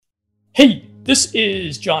Hey, this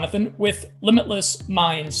is Jonathan with Limitless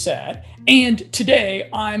Mindset, and today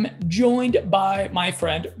I'm joined by my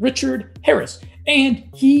friend Richard Harris, and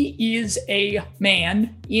he is a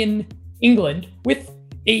man in England with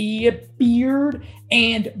a beard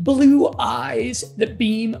and blue eyes that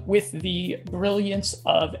beam with the brilliance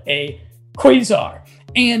of a quasar.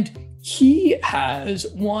 And he has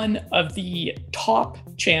one of the top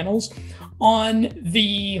channels on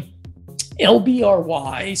the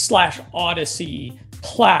LBRY/Odyssey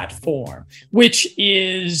platform, which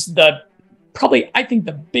is I think,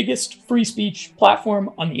 the biggest free speech platform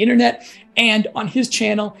on the internet. And on his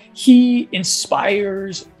channel, he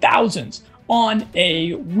inspires thousands on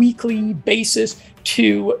a weekly basis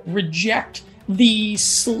to reject the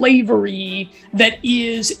slavery that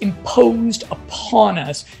is imposed upon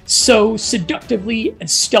us so seductively and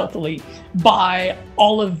stealthily by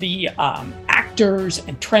all of the actors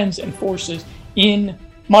and trends and forces in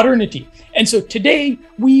modernity. And so today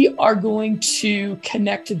we are going to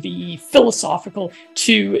connect the philosophical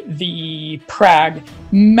to the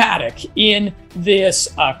pragmatic in this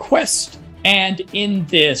quest and in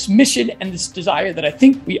this mission and this desire that I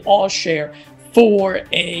think we all share for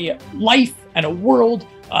a life and a world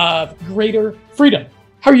of greater freedom.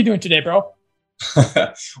 How are you doing today, bro?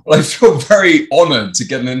 Well, I feel very honored to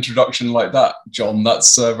get an introduction like that, John.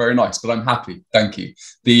 That's very nice, but I'm happy. Thank you.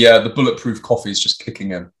 The bulletproof coffee is just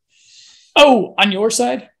kicking in. Oh, on your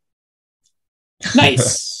side?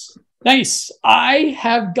 Nice. Nice. I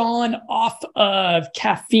have gone off of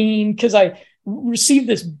caffeine because I received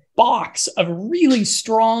this box of really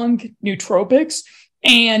strong nootropics.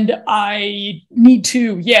 And I need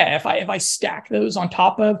to, if I stack those on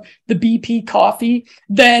top of the BP coffee,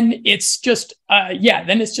 then it's just, a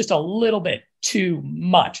little bit too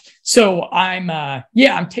much. So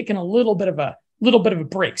I'm taking a little bit of a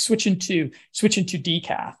break, switching to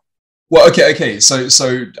decaf. Well, okay. So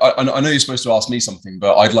I know you're supposed to ask me something,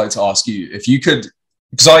 but I'd like to ask you if you could,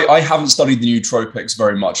 because I haven't studied the nootropics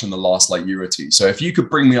very much in the last year or two. So if you could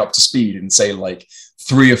bring me up to speed and say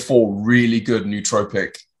 3 or 4 really good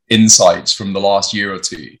nootropic insights from the last year or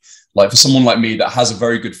two, for someone like me that has a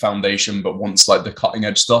very good foundation but wants the cutting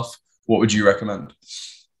edge stuff, what would you recommend?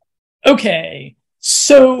 Okay,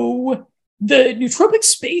 so the nootropic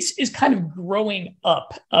space is kind of growing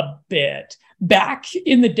up a bit. Back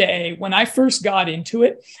in the day when I first got into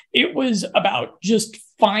it, it was about just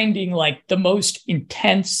finding the most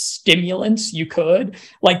intense stimulants you could,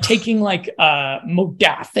 taking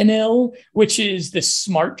modafinil, which is this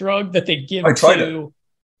smart drug that they give I tried it.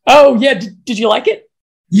 Oh yeah, did you like it?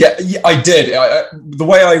 Yeah, I did. The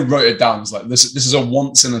way I wrote it down was this is a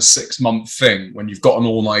once in a 6-month thing when you've got an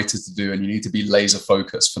all-nighter to do and you need to be laser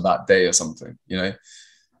focused for that day or something,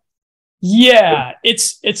 Yeah,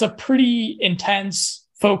 it's a pretty intense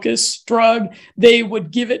focus drug. They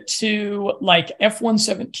would give it to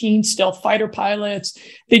F-117 stealth fighter pilots.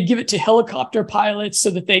 They'd give it to helicopter pilots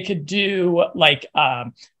so that they could do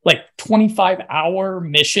 25-hour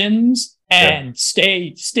missions and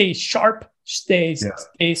stay sharp, stay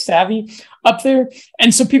savvy up there.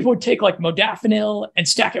 And so people would take modafinil and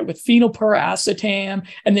stack it with phenylpiracetam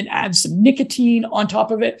and then add some nicotine on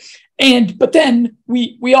top of it. But then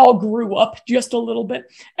we all grew up just a little bit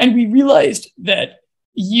and we realized that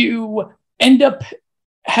you end up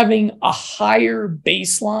having a higher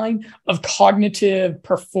baseline of cognitive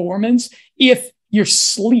performance if your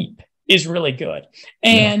sleep is really good.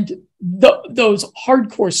 And those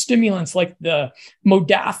hardcore stimulants like the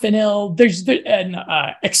modafinil, there's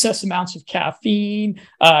excess amounts of caffeine,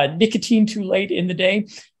 nicotine too late in the day.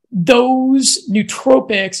 Those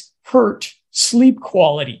nootropics hurt sleep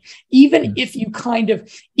quality. Even if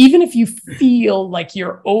you feel like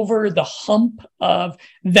you're over the hump of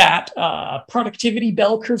that productivity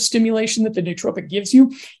bell curve stimulation that the nootropic gives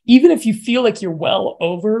you, even if you feel like you're well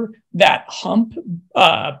over that hump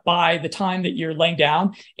by the time that you're laying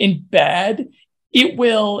down in bed,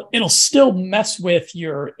 it'll still mess with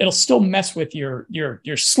your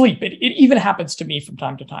sleep. It even happens to me from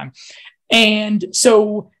time to time. And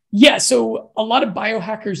so a lot of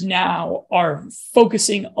biohackers now are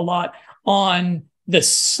focusing a lot on the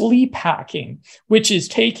sleep hacking, which is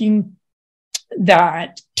taking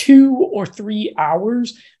that 2 or 3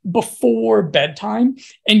 hours before bedtime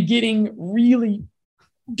and getting really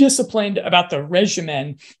disciplined about the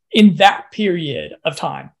regimen in that period of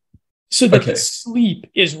time so that the sleep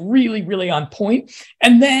is really, really on point.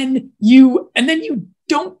 And then you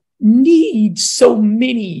don't need so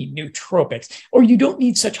many nootropics, or you don't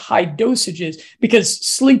need such high dosages because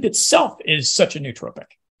sleep itself is such a nootropic.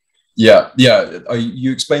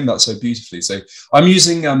 You explained that so beautifully. So I'm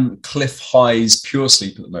using Cliff High's Pure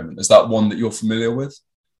Sleep at the moment. Is that one that you're familiar with?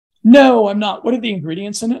 No, I'm not. What are the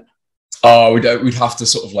ingredients in it? Oh, we'd have to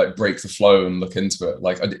sort of like break the flow and look into it.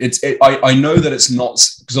 Like I know that it's not,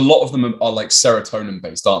 because a lot of them are like serotonin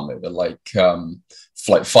based, aren't they? They're like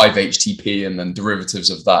 5-HTP and then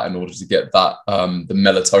derivatives of that in order to get that the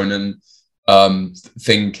melatonin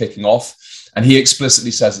thing kicking off. And he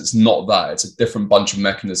explicitly says it's not that. It's a different bunch of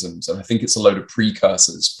mechanisms, and I think it's a load of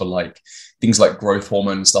precursors for like things like growth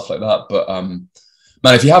hormone and stuff like that. But man,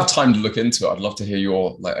 if you have time to look into it, I'd love to hear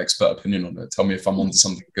your like expert opinion on it. Tell me if I'm onto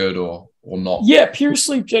something good or not. Yeah, Pure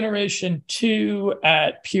Sleep Generation 2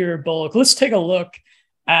 at Pure Bulk. Let's take a look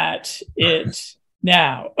at it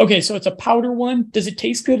now. Okay, so it's a powder one. Does it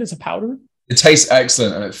taste good as a powder? It tastes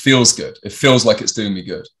excellent and it feels good. It feels like it's doing me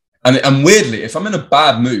good. And weirdly, if I'm in a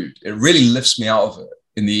bad mood, it really lifts me out of it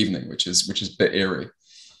in the evening, which is a bit eerie.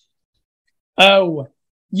 Oh,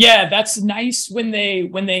 yeah, that's nice when they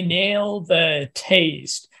nail the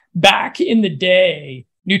taste. Back in the day,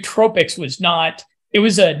 nootropics it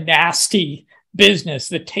was a nasty business.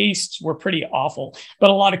 The tastes were pretty awful,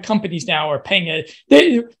 but a lot of companies now are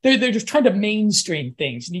they're just trying to mainstream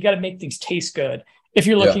things, and you got to make things taste good if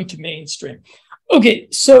you're looking to mainstream. Okay,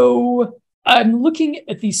 so I'm looking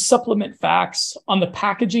at these supplement facts on the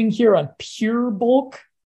packaging here on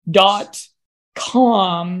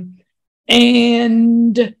purebulk.com,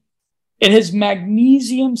 and it has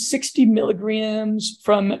magnesium, 60 milligrams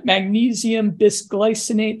from magnesium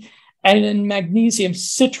bisglycinate and then magnesium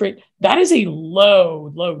citrate. That is a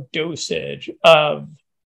low dosage of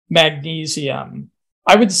magnesium.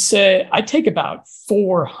 I would say I take about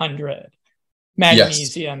 400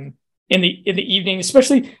 magnesium in the evening,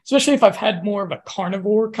 especially if I've had more of a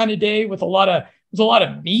carnivore kind of day with a lot of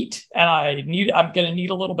meat, and I'm going to need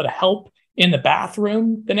a little bit of help in the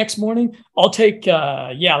bathroom the next morning. I'll take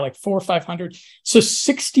like 400 or 500. So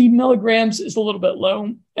 60 milligrams is a little bit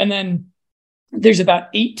low, and then there's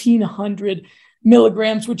about 1,800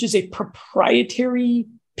 milligrams, which is a proprietary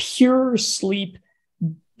Pure Sleep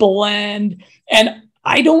blend. And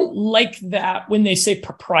I don't like that when they say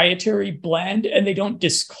proprietary blend and they don't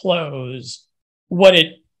disclose what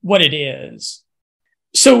it is.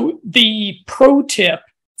 So the pro tip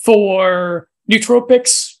for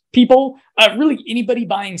nootropics people, really anybody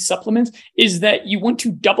buying supplements, is that you want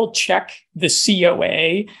to double check the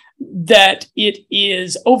COA, that it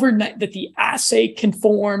is that the assay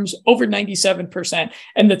conforms over 97%,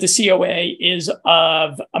 and that the COA is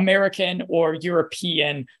of American or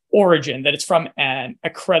European origin, that it's from an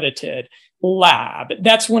accredited lab.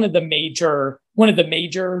 That's one of the major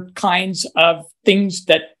kinds of things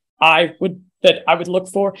that I would look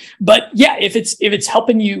for. But yeah, if it's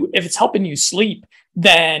helping you sleep,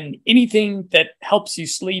 then anything that helps you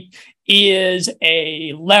sleep is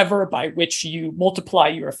a lever by which you multiply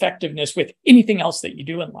your effectiveness with anything else that you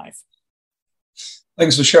do in life.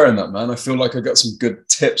 Thanks for sharing that, man. I feel like I got some good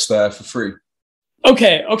tips there for free.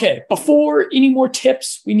 Okay. Before any more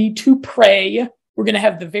tips, we need to pray. We're going to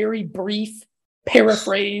have the very brief,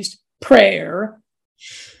 paraphrased prayer.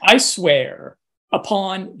 I swear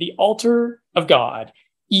upon the altar of God,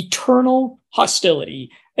 eternal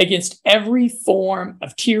hostility against every form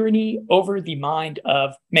of tyranny over the mind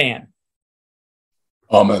of man.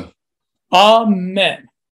 Amen.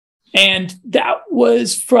 And that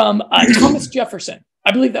was from Thomas Jefferson.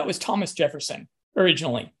 I believe that was Thomas Jefferson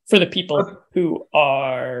originally, for the people who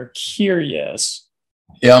are curious.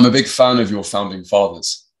 Yeah, I'm a big fan of your founding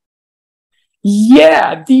fathers.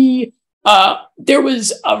 Yeah, there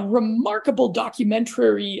was a remarkable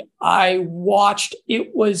documentary I watched.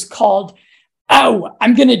 It was called,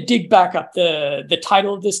 I'm going to dig back up the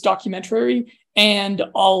title of this documentary and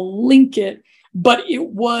I'll link it. But it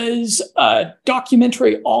was a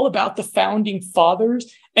documentary all about the founding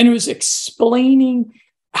fathers, and it was explaining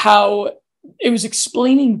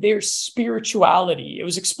their spirituality. It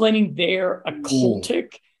was explaining their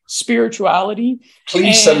occultic spirituality.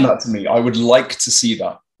 Please send that to me. I would like to see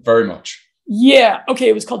that very much. Yeah. Okay.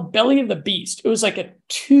 It was called Belly of the Beast. It was like a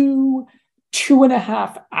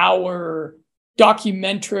 2.5 hour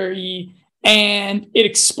documentary. And it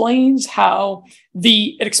explains how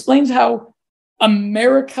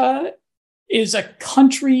America is a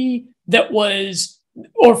country that was,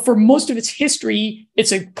 or for most of its history,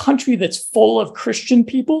 it's a country that's full of Christian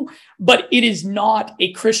people, but it is not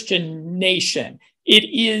a Christian nation. It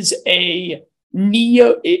is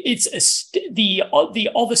all the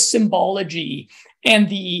symbology and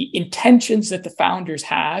the intentions that the founders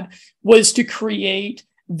had was to create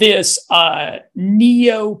this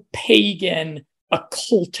neo-pagan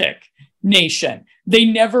occultic nation.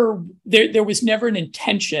 there was never an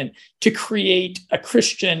intention to create a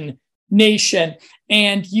Christian nation.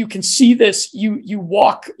 And you can see this, you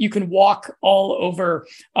can walk all over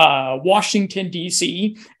Washington,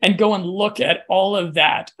 D.C. and go and look at all of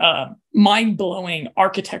that mind-blowing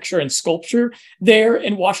architecture and sculpture there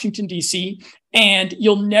in Washington, D.C., and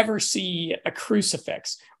you'll never see a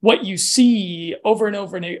crucifix. What you see over and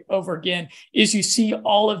over and over again is you see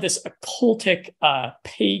all of this occultic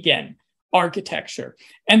pagan architecture.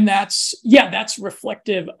 And that's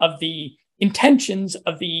reflective of the intentions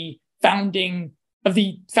of the founding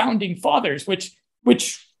fathers, which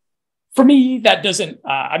for me, that doesn't,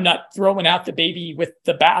 I'm not throwing out the baby with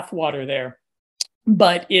the bathwater there,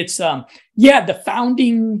 but it's, the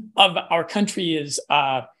founding of our country is,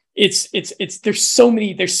 there's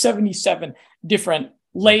 77 different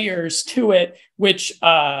layers to it, which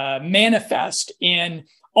manifest in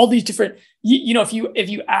all these different, if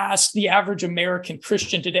you ask the average American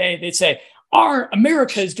Christian today, they'd say,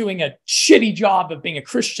 America is doing a shitty job of being a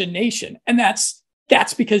Christian nation. And that's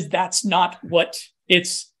because that's not what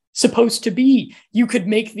it's supposed to be. You could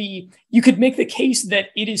make the case that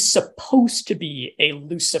it is supposed to be a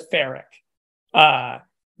Luciferic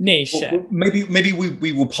nation. Well, maybe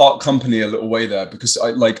we will part company a little way there, because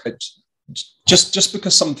just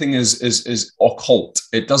because something is occult,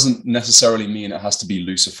 it doesn't necessarily mean it has to be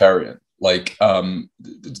Luciferian.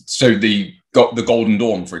 So the Golden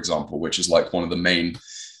Dawn, for example, which is like one of the main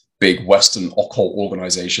big Western occult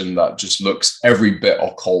organization that just looks every bit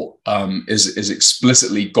occult, is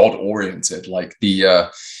explicitly God oriented. Like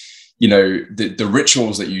the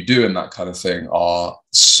rituals that you do in that kind of thing are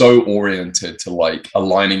so oriented to like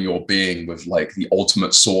aligning your being with like the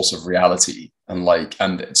ultimate source of reality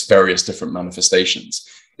and its various different manifestations.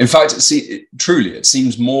 In fact, it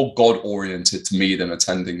seems more God oriented to me than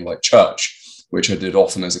attending like church, which I did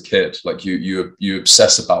often as a kid. Like you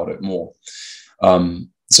obsess about it more. To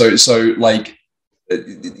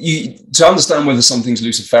understand whether something's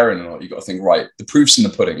Luciferian or not, you've got to think, right, the proof's in the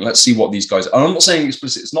pudding. Let's see what these guys, and I'm not saying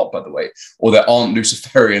explicitly it's not, by the way, or there aren't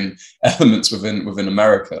Luciferian elements within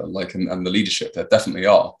America, like, and the leadership. There definitely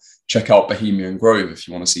are. Check out Bohemian Grove if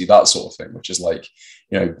you want to see that sort of thing, which is like,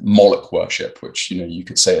 Moloch worship, which, you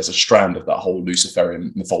could say is a strand of that whole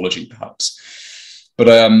Luciferian mythology, perhaps. But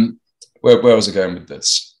where was I going with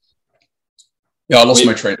this? Yeah, I lost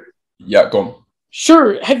my train. Yeah, go on.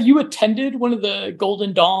 Sure. Have you attended one of the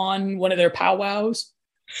Golden Dawn, one of their powwows?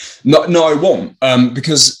 No, I won't.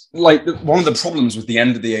 Because like one of the problems with the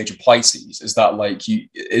end of the Age of Pisces is that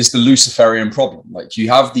is the Luciferian problem. Like you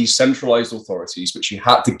have these centralized authorities, which you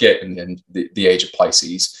had to get in the end the Age of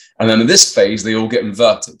Pisces. And then in this phase, they all get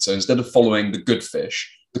inverted. So instead of following the good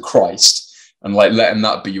fish, the Christ, and like letting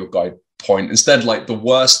that be your guide point, instead, like the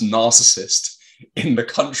worst narcissist in the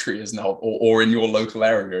country is now, or in your local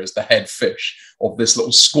area, is the head fish of this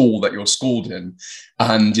little school that you're schooled in.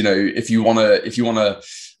 And if you want to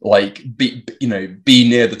like be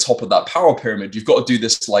near the top of that power pyramid, you've got to do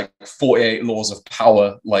this like 48 laws of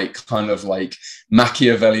power, like kind of like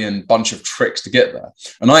Machiavellian bunch of tricks to get there.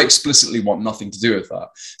 And I explicitly want nothing to do with that.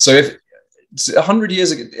 So if 100 years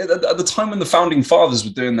ago, at the time when the founding fathers were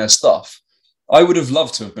doing their stuff, I would have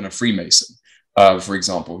loved to have been a Freemason. For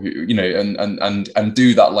example, and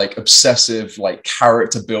do that like obsessive, like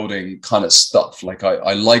character building kind of stuff. Like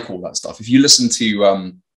I like all that stuff. If you listen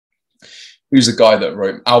to who's the guy that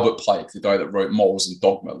wrote Albert Pike, the guy that wrote Morals and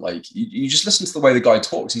Dogma, like you just listen to the way the guy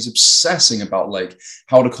talks. He's obsessing about like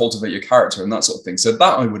how to cultivate your character and that sort of thing. So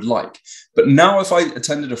that I would like. But now if I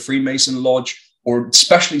attended a Freemason lodge, or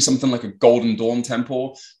especially something like a Golden Dawn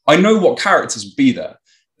temple, I know what characters would be there.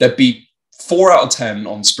 There'd be 4 out of 10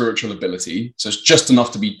 on spiritual ability. So it's just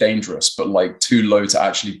enough to be dangerous, but like too low to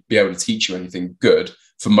actually be able to teach you anything good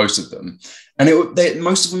for most of them. And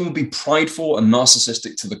most of them would be prideful and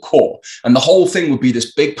narcissistic to the core. And the whole thing would be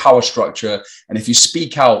this big power structure. And if you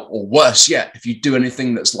speak out, or worse yet, if you do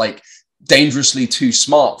anything that's like dangerously too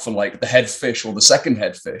smart for like the head fish or the second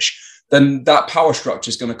head fish, then that power structure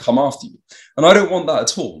is going to come after you. And I don't want that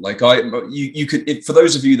at all. Like you could, for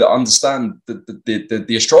those of you that understand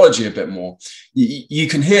the astrology a bit more, you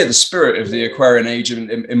can hear the spirit of the Aquarian age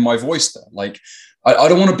in my voice there. Like, I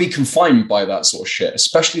don't want to be confined by that sort of shit,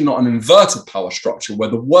 especially not an inverted power structure where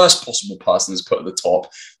the worst possible person is put at the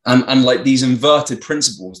top, and like these inverted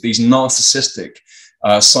principles, these narcissistic,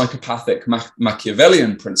 psychopathic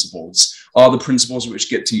Machiavellian principles are the principles which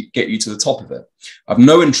get you to the top of it. I have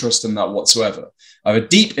no interest in that whatsoever. I have a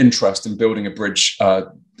deep interest in building a bridge from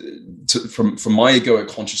my egoic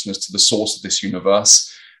consciousness to the source of this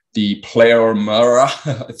universe, the Pleomera,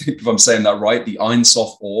 I think if I'm saying that right, the Ein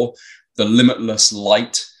Sof Or, the limitless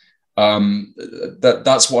light,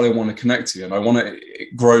 that's what I want to connect to, and I want to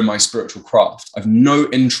grow my spiritual craft. I've no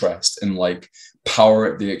interest in like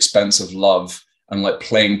power at the expense of love and like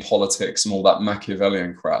playing politics and all that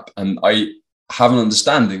Machiavellian crap. And I have an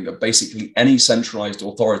understanding that basically any centralized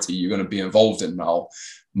authority you're going to be involved in now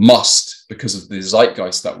must, because of the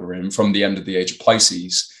zeitgeist that we're in from the end of the age of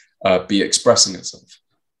Pisces, be expressing itself.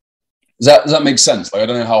 Does that make sense? Like, I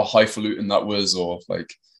don't know how highfalutin that was, or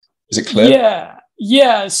like, is it clear?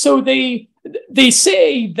 Yeah. So they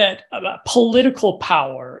say that political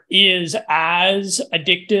power is as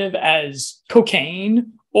addictive as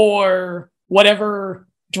cocaine or whatever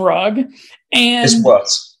drug, and It's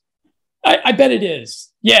worse. I bet it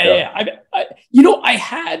is. Yeah. I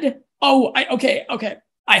had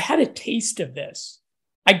I had a taste of this.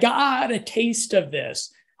 I got a taste of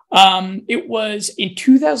this. It was in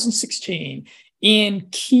 2016 in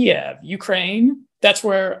Kiev, Ukraine. That's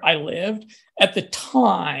where I lived at the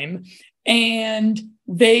time. And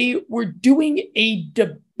they were doing a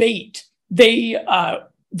debate. They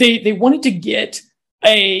wanted to get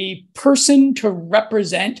a person to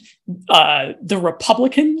represent the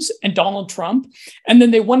Republicans and Donald Trump. And then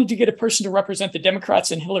they wanted to get a person to represent the Democrats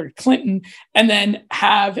and Hillary Clinton, and then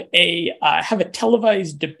have a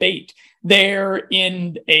televised debate there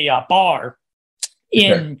in a bar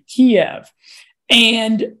in Kiev.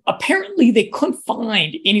 And apparently they couldn't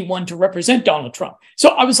find anyone to represent Donald Trump. So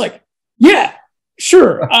I was like, yeah,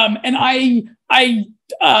 sure. And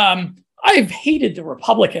I've hated the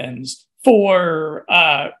Republicans for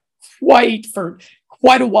quite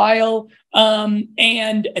a while.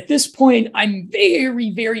 And at this point, I'm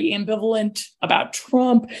very, very ambivalent about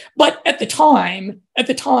Trump. But at the time,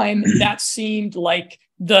 that seemed like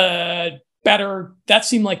the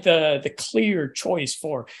clear choice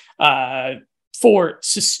for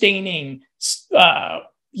sustaining,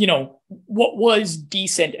 what was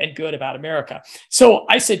decent and good about America. So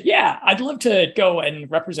I said, yeah, I'd love to go and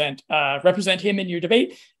represent him in your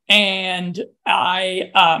debate. And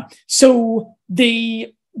so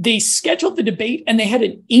they scheduled the debate, and they had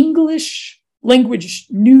an English language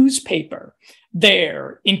newspaper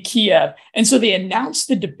there in Kiev. And so they announced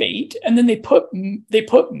the debate, and then they put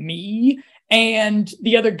me and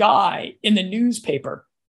the other guy in the newspaper.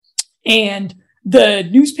 And the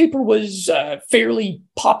newspaper was fairly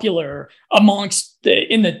popular amongst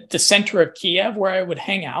in the center of Kiev where I would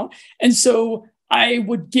hang out. And so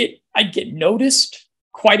I'd get noticed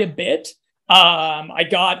quite a bit. I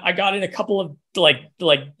got in a couple of like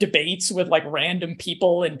debates with like random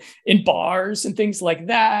people in bars and things like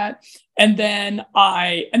that. And then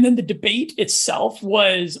the debate itself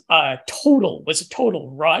was a total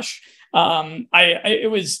rush.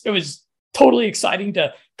 It was totally exciting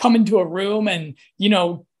to come into a room and,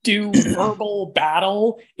 do verbal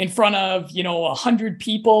battle in front of, 100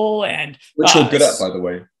 people. And which you're good at, by the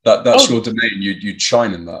way. That's your domain. You'd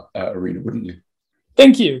shine in that arena, wouldn't you?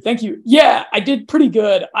 Thank you. Yeah, I did pretty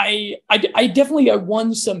good. I definitely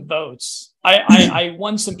won some votes. I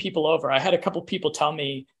won some people over. I had a couple people tell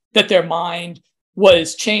me that their mind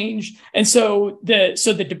was changed. And so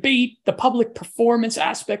the debate, the public performance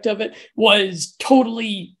aspect of it was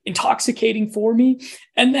totally intoxicating for me.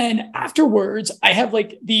 And then afterwards, I have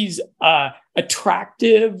like these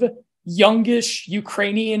attractive, youngish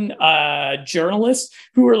Ukrainian journalists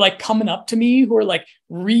who are like coming up to me, who are like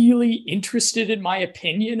really interested in my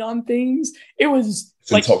opinion on things. It's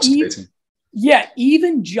like intoxicating.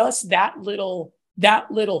 Even just that little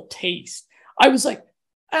taste. I was like,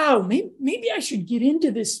 oh, maybe I should get into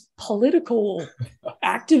this political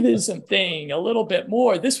activism thing a little bit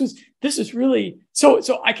more. This is really so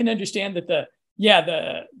I can understand that the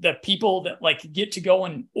people that like get to go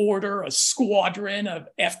and order a squadron of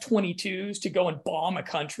F-22s to go and bomb a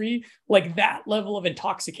country, like that level of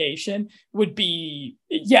intoxication would be,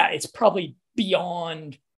 it's probably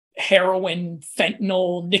beyond heroin,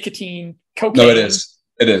 fentanyl, nicotine, cocaine. No, it is.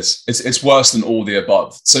 It is. It's worse than all the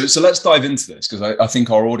above. So let's dive into this, because I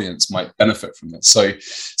think our audience might benefit from this. So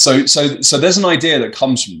there's an idea that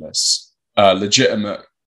comes from this legitimate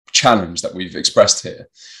challenge that we've expressed here,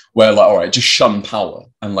 where like, all right, just shun power,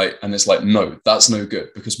 and it's like, no, that's no good,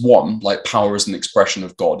 because one, like power is an expression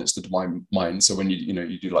of God. It's the divine mind. So when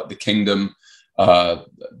you do like the kingdom,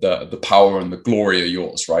 the power and the glory are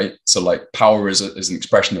yours, right? So like power is an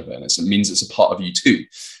expression of it, and it means it's a part of you too,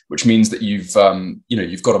 which means that you've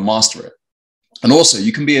got to master it. And also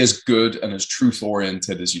you can be as good and as truth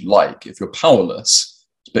oriented as you like. If you're powerless,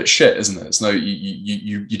 it's a bit shit, isn't it? It's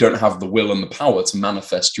you don't have the will and the power to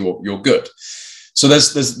manifest your good. So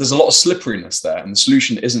there's a lot of slipperiness there, and the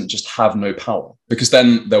solution isn't just have no power, because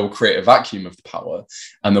then they will create a vacuum of the power,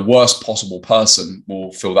 and the worst possible person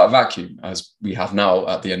will fill that vacuum, as we have now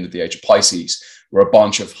at the end of the age of Pisces, where a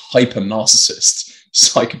bunch of hyper narcissist,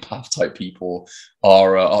 psychopath type people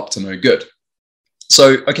are up to no good.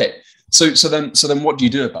 So okay. So then what do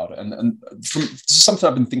you do about it? And from this is something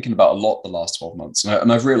I've been thinking about a lot the last 12 months.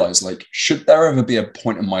 And I've realized, like, should there ever be a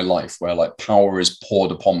point in my life where like power is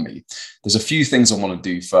poured upon me, there's a few things I want to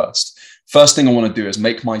do first. First thing I want to do is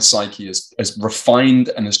make my psyche as refined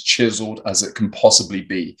and as chiseled as it can possibly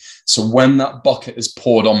be. So when that bucket is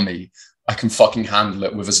poured on me, I can fucking handle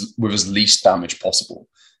it with as least damage possible.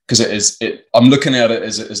 Because I'm looking at it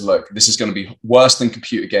as look, this is going to be worse than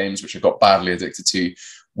computer games, which I got badly addicted to,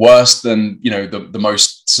 worse than, you know, the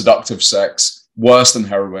most seductive sex, worse than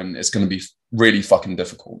heroin. It's going to be really fucking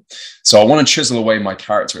difficult. So I want to chisel away my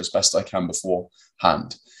character as best I can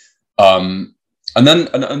beforehand. And then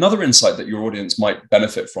another insight that your audience might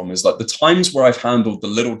benefit from is that the times where I've handled the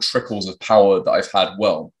little trickles of power that I've had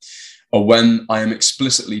well are when I am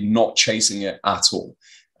explicitly not chasing it at all.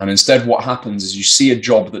 And instead, what happens is you see a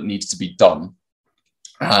job that needs to be done,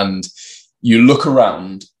 and you look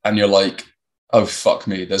around and you're like, oh, fuck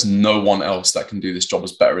me, there's no one else that can do this job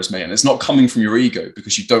as better as me. And it's not coming from your ego,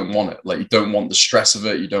 because you don't want it. Like, you don't want the stress of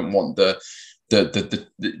it. You don't want the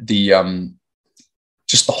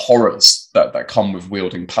just the horrors that come with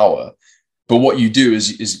wielding power. But what you do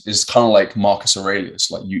is kind of like Marcus Aurelius.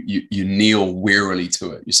 Like you kneel wearily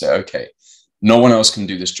to it. You say, okay, no one else can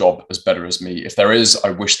do this job as better as me. If there is,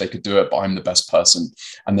 I wish they could do it, but I'm the best person.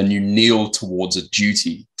 And then you kneel towards a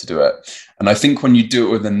duty to do it. And I think when you do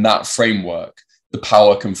it within that framework, the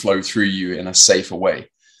power can flow through you in a safer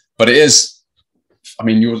way. But it is, I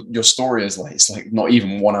mean, your story is like, it's like not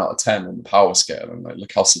even 1 out of 10 on the power scale. And like,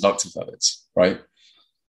 look how seductive that is, right?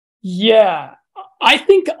 Yeah. I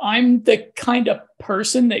think I'm the kind of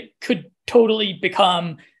person that could totally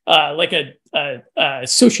become like a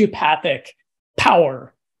sociopathic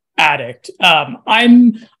power addict.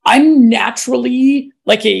 I'm naturally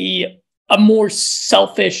like a more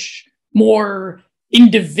selfish, more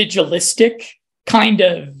individualistic kind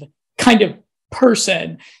of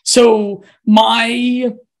person. So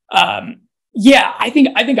my I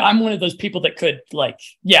think I'm one of those people that could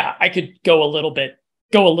I could go a little bit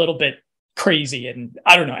crazy, and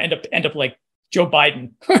I don't know, end up like Joe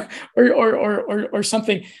Biden or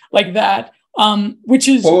something like that. Which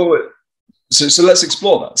is So let's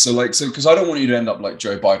explore that. So because I don't want you to end up like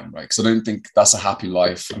Joe Biden, right? Because I don't think that's a happy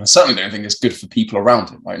life, and I certainly don't think it's good for people around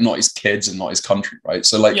him, right? Not his kids and not his country, right?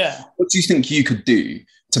 So what do you think you could do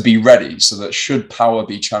to be ready so that should power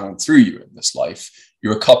be channeled through you in this life,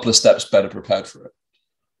 you're a couple of steps better prepared for it?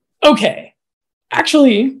 Okay,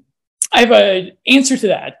 actually, I have an answer to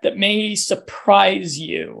that may surprise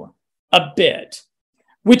you a bit,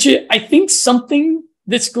 which I think something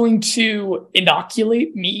that's going to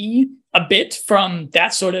inoculate me a bit from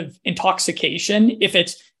that sort of intoxication, if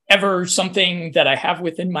it's ever something that I have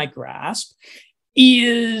within my grasp,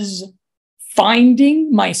 is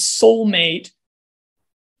finding my soulmate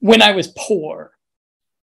when I was poor.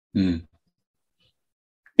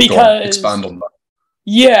 Because expand on that.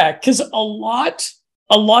 Yeah, because a lot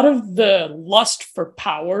of the lust for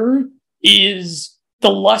power is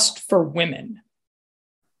the lust for women.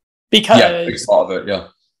 Because big part of it,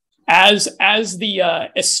 as the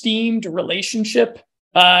esteemed relationship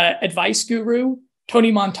advice guru,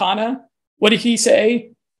 Tony Montana, what did he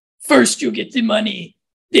say? First you get the money,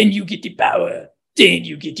 then you get the power, then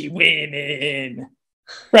you get the women.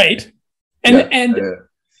 Right? And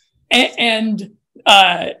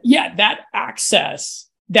that access,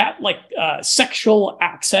 that sexual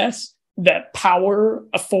access that power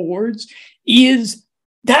affords,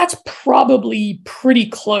 that's probably pretty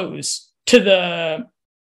close to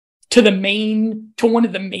one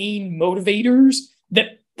of the main motivators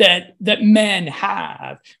that men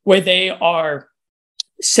have, where they are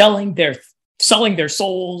selling their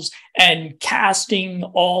souls and casting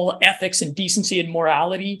all ethics and decency and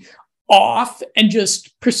morality off and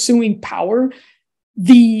just pursuing power.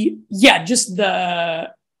 The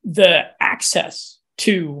access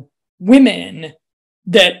to women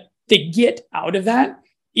that they get out of that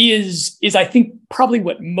is I think probably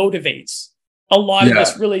what motivates a lot of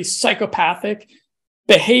this really psychopathic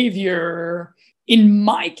behavior. In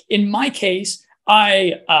my case,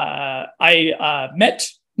 I met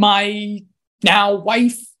my now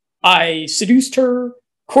wife. I seduced her,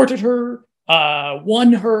 courted her,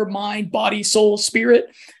 won her mind, body, soul, spirit,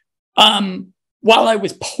 while I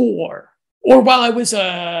was poor, or while I was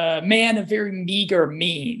a man of very meager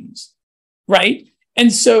means, right?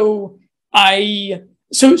 And so I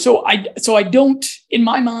don't, in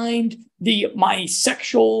my mind, my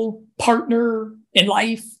sexual partner in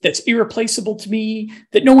life that's irreplaceable to me,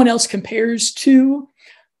 that no one else compares to,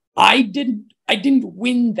 I didn't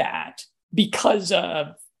win that because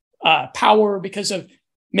of power, because of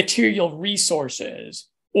material resources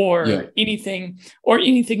or anything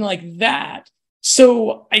like that.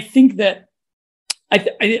 So I think that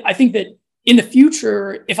I think that in the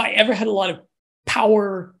future, if I ever had a lot of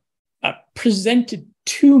power presented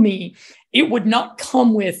to me, it would not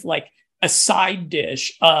come with like a side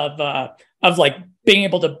dish of like being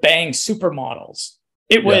able to bang supermodels.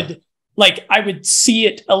 It would like, I would see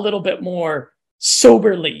it a little bit more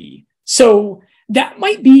soberly. So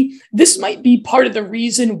this might be part of the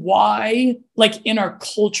reason why, like in our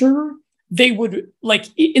culture, they would, like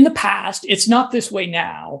in the past, it's not this way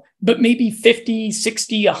now, but maybe 50,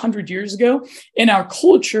 60, 100 years ago, in our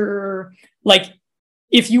culture, like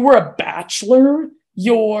if you were a bachelor,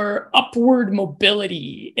 your upward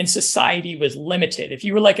mobility in society was limited. If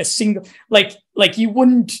you were like a single, like you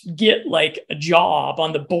wouldn't get like a job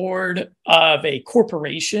on the board of a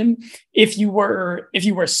corporation if you were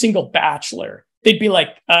a single bachelor. They'd be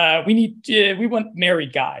like, we want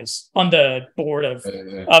married guys on the board of.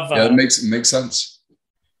 That makes sense.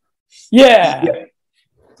 Yeah.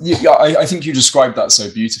 I think you described that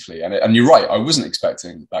so beautifully, and you're right. I wasn't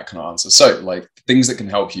expecting that kind of answer. So, like, things that can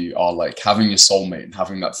help you are like having your soulmate and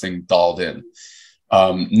having that thing dialed in,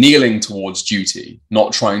 kneeling towards duty,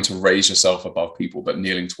 not trying to raise yourself above people, but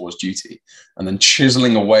kneeling towards duty, and then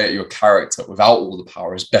chiseling away at your character without all the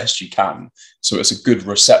power as best you can. So it's a good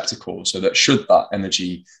receptacle, so that should that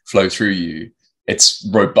energy flow through you, it's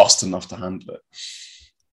robust enough to handle it.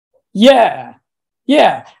 Yeah.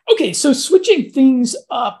 Okay. So switching things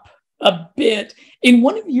up a bit, in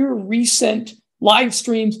one of your recent live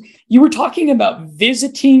streams, you were talking about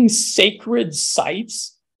visiting sacred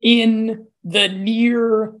sites in the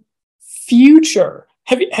near future.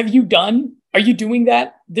 Are you doing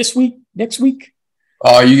that this week, next week?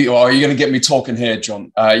 Are you going to get me talking here,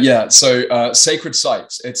 John? So sacred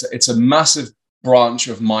sites, it's a massive branch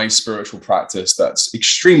of my spiritual practice that's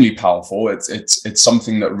extremely powerful. It's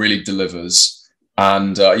something that really delivers.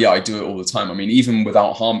 And I do it all the time. I mean, even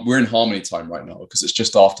without we're in harmony time right now because it's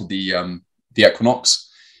just after the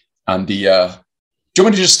equinox. And do you want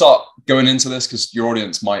me to just start going into this? Because your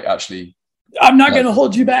audience might actually... I'm not going to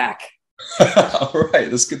hold you back. All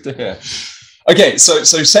right, that's good to hear. Okay, so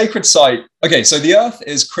sacred site. Okay, so the Earth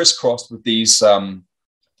is crisscrossed with these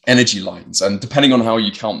energy lines. And depending on how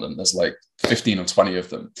you count them, there's like 15 or 20 of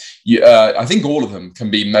them. I think all of them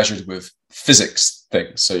can be measured with physics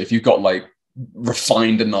things. So if you've got like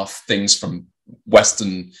refined enough things from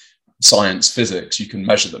Western science physics, you can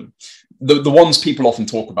measure them. The ones people often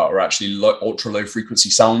talk about are actually ultra low frequency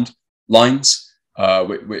sound lines. So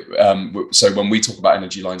when we talk about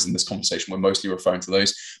energy lines in this conversation, we're mostly referring to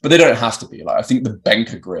those, but they don't have to be. Like I think the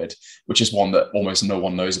Benker grid, which is one that almost no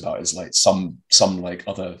one knows about, is like some like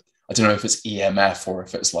other. I don't know if it's EMF or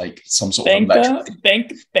if it's like some sort of electric.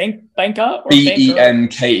 Benker or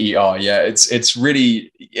Benker. Yeah, it's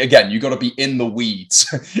really, again, you got to be in the weeds,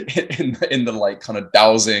 in the like kind of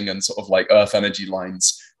dowsing and sort of like earth energy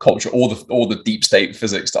lines culture, all the deep state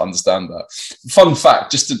physics to understand that. Fun fact,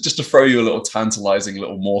 just to throw you a little tantalizing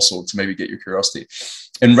little morsel to maybe get your curiosity.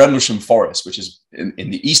 In Rendlesham Forest, which is in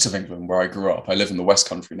the east of England where I grew up, I live in the West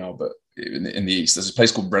Country now, but in the east, there's a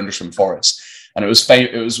place called Rendlesham Forest. And it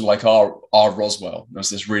was like our Roswell. There's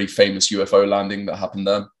this really famous UFO landing that happened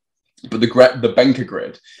there. But the Benker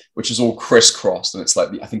grid, which is all crisscrossed, and it's like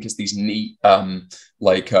I think it's these neat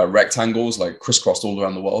rectangles, like crisscrossed all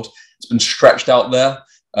around the world. It's been stretched out there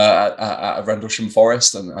at Rendlesham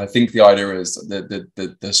Forest, and I think the idea is that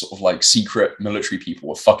the sort of like secret military people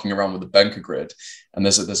were fucking around with the Benker grid, and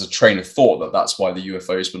there's a train of thought that that's why the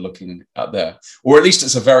UFOs were looking at there, or at least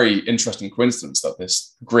it's a very interesting coincidence that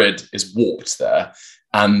this grid is warped there,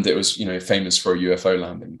 and it was famous for a UFO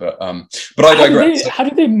landing. But I digress. How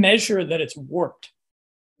do they measure that it's warped?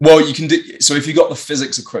 Well, you can do so if you got the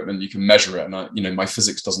physics equipment, you can measure it, and my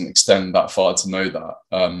physics doesn't extend that far to know that.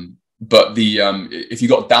 But if you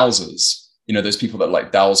got dowsers, those people that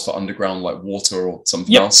like dowse for underground like water or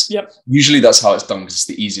something else. Yep. Usually that's how it's done because it's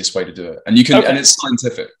the easiest way to do it, and you can and it's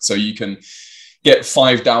scientific. So you can get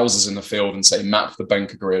 5 dowsers in the field and say map the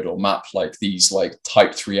Benker grid or map like these like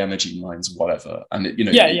type 3 energy lines, whatever, and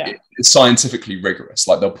it's scientifically rigorous.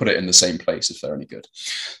 Like they'll put it in the same place if they're any good.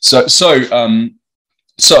 So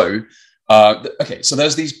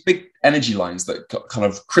there's these big energy lines that kind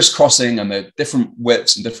of crisscrossing, and they're different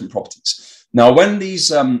widths and different properties. Now, when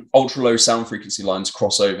these ultra low sound frequency lines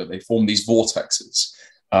cross over, they form these vortexes.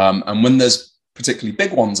 And when there's particularly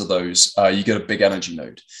big ones of those, you get a big energy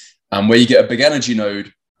node. And where you get a big energy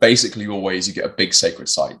node, basically always you get a big sacred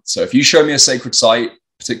site. So if you show me a sacred site,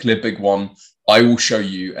 particularly a big one, I will show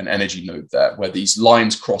you an energy node there where these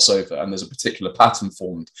lines cross over and there's a particular pattern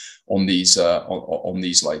formed on these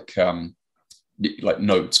like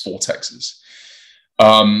nodes, vortexes.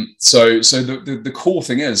 So the cool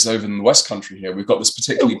thing is, over in the West Country here, we've got this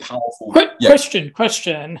particularly powerful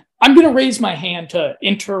question. I'm going to raise my hand to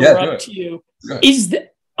interrupt you. There's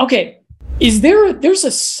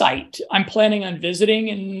a site I'm planning on visiting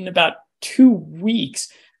in about 2 weeks.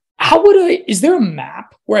 Is there a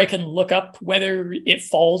map where I can look up whether it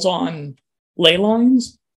falls on ley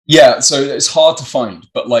lines? Yeah, so it's hard to find,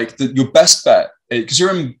 but like your best bet, because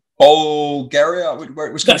you're in Bulgaria,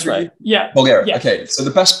 which That's right. Yeah, Bulgaria. Yeah. Okay, so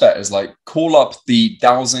the best bet is like call up the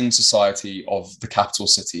Dowsing Society of the capital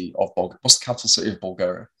city of Bulgaria. What's the capital city of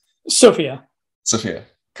Bulgaria? Sofia.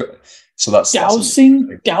 So that's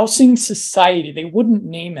Dowsing Society. They wouldn't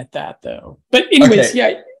name it that though. But anyways,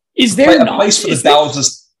 yeah. Is there not a place for the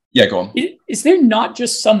dowsers? Yeah, go on. Is there not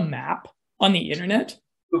just some map on the internet?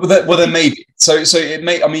 Well, there may be. So it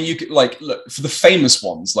may. I mean, you could like look for the famous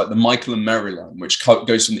ones, like the Michael and Mary line, which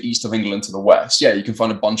goes from the east of England to the west. Yeah, you can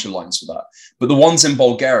find a bunch of lines for that. But the ones in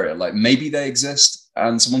Bulgaria, like maybe they exist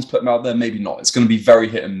and someone's put them out there, maybe not. It's going to be very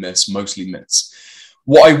hit and miss, mostly miss.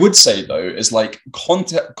 What I would say though is like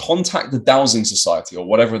contact the Dowsing Society or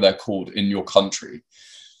whatever they're called in your country.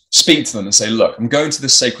 Speak to them and say, look, I'm going to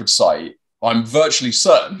this sacred site. I'm virtually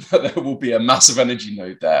certain that there will be a massive energy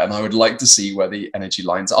node there, and I would like to see where the energy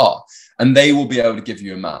lines are. And they will be able to give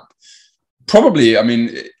you a map. Probably, I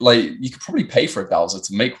mean, like you could probably pay for a dowser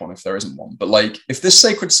to make one if there isn't one. But like, if this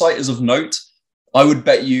sacred site is of note, I would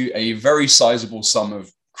bet you a very sizable sum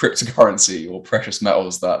of cryptocurrency or precious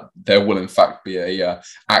metals that there will in fact be a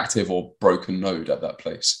active or broken node at that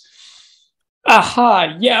place.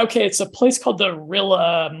 Aha, yeah, okay. It's a place called the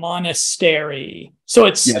Rilla Monastery. So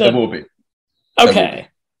it's there will be. Okay.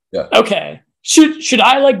 Yeah. Okay. Should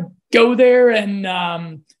I like go there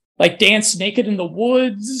and like dance naked in the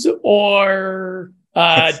woods or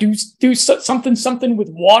do something with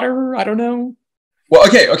water? I don't know. Well,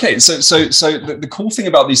 okay. So the cool thing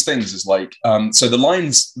about these things is like so the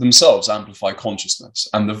lines themselves amplify consciousness,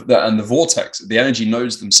 and the vortex, the energy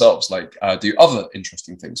nodes themselves, like do other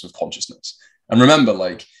interesting things with consciousness. And remember,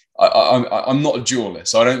 like I'm not a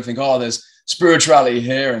dualist, so I don't think there's spirituality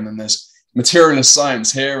here and then there's materialist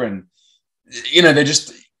science here, and you know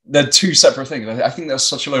they're two separate things. I think there's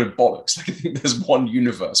such a load of bollocks. Like I think there's one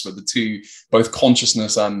universe where the two, both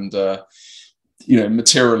consciousness and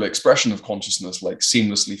material expression of consciousness, like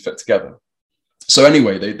seamlessly fit together. So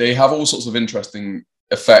anyway, they have all sorts of interesting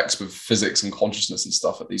effects with physics and consciousness and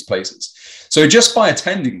stuff at these places. So just by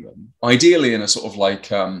attending them, ideally in a sort of like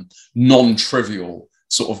non-trivial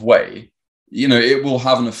sort of way, it will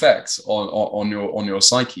have an effect on your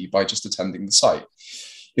psyche by just attending the site.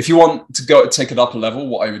 If you want to go take it up a level,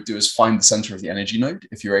 what I would do is find the center of the energy node,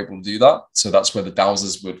 if you're able to do that. So that's where the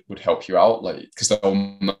dowsers would help you out, like because they'll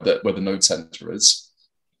know where the node center is.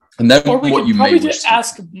 And then what you may just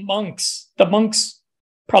ask monks. The monks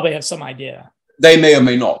probably have some idea. They may or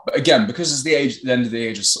may not, but again, because it's the end of the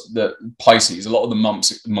age of the Pisces, a lot of the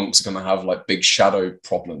monks are going to have like big shadow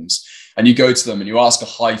problems. And you go to them and you ask a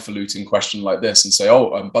highfalutin question like this and say,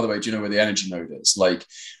 by the way, do you know where the energy node is? Like,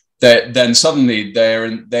 then suddenly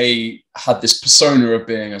they had this persona of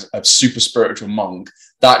being a super spiritual monk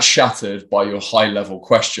that shattered by your high level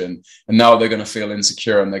question, and now they're going to feel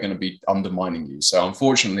insecure and they're going to be undermining you. So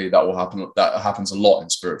unfortunately, that will happen. That happens a lot in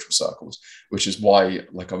spiritual circles, which is why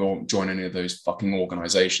like I won't join any of those fucking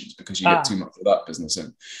organizations, because you get too much of that business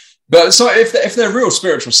in. But so if they're real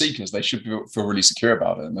spiritual seekers, they should feel really secure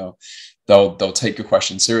about it, and they'll take your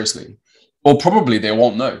question seriously, or probably they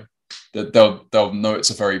won't know. That they'll know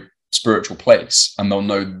it's a very spiritual place, and they'll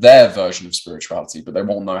know their version of spirituality, but they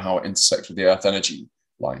won't know how it intersects with the earth energy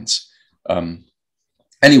lines.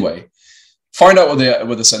 Anyway, find out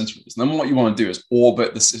where the center is, and then what you want to do is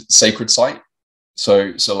orbit the sacred site.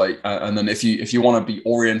 So like, and then if you want to be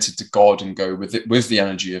oriented to God and go with the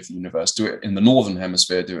energy of the universe, do it in the northern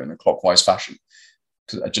hemisphere, do it in a clockwise fashion,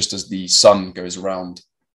 because just as the sun goes around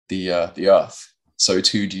the earth, so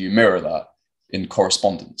too do you mirror that in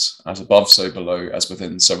correspondence, as above, so below, as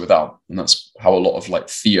within, so without. And that's how a lot of like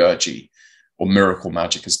theurgy or miracle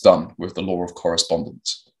magic is done, with the law of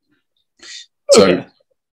correspondence. So,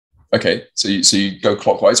 okay, so you go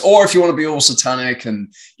clockwise. Or if you want to be all satanic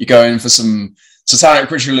and you go in for some satanic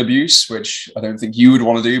ritual abuse, which I don't think you would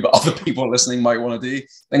want to do, but other people listening might want to do,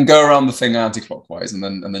 then go around the thing anti-clockwise, and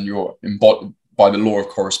then you're by the law of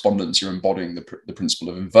correspondence, you're embodying the principle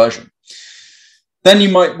of inversion. Then you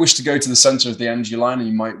might wish to go to the center of the energy line, and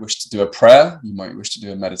you might wish to do a prayer. You might wish to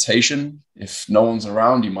do a meditation. If no one's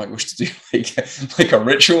around, you might wish to do like a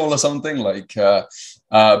ritual or something. But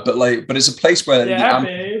it's a place where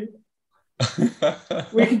babe.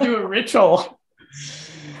 We can do a ritual.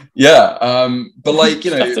 Yeah, but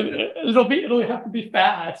it'll have to be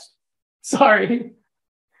fast. Sorry.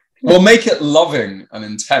 Well, make it loving and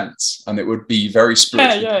intense, and it would be very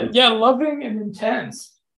spiritual. Yeah, loving and intense.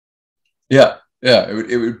 Yeah,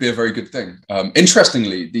 it would be a very good thing.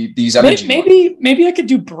 Interestingly, these energy maybe I could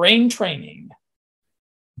do brain training.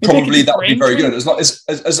 Probably that would be very good, as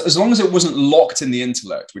long as it wasn't locked in the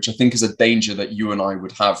intellect, which I think is a danger that you and I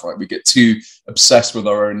would have. Right, we get too obsessed with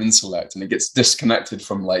our own intellect, and it gets disconnected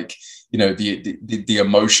from the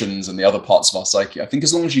emotions and the other parts of our psyche. I think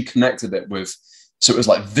as long as you connected it with, so it was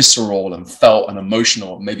like visceral and felt and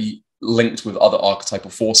emotional, maybe linked with other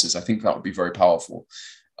archetypal forces, I think that would be very powerful.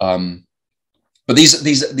 But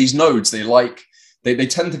these nodes, they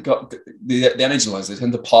tend to go, the energy lines, they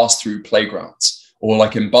tend to pass through playgrounds. Or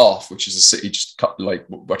like in Bath, which is a city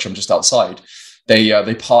which I'm just outside, there's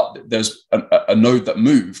a node that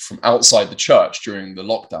moved from outside the church during the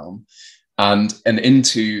lockdown and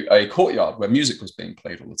into a courtyard where music was being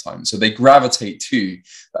played all the time. So they gravitate to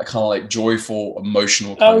that kind of like joyful,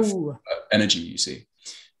 emotional kind of energy you see.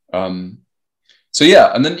 So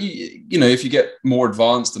yeah, and then if you get more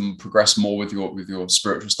advanced and progress more with your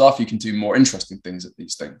spiritual stuff, you can do more interesting things at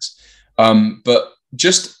these things. But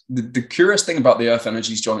just the curious thing about the earth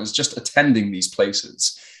energies, John, is just attending these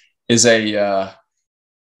places is I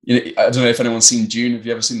don't know if anyone's seen Dune. Have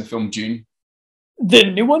you ever seen the film Dune? The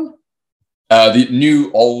new one? The new,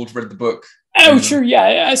 old, read the book. Oh, sure.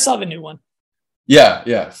 Yeah, I saw the new one.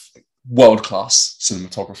 Yeah. World-class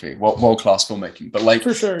cinematography, world-class filmmaking. But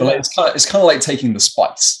for sure, it's kind of like taking the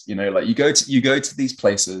spice, like you go to these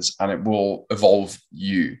places and it will evolve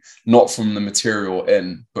you, not from the material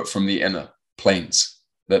but from the inner planes.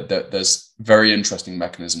 That there's very interesting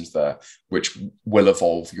mechanisms there which will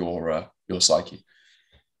evolve your psyche.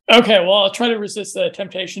 Okay, well, I'll try to resist the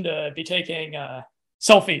temptation to be taking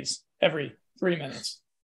selfies every 3 minutes.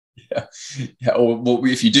 Yeah. Or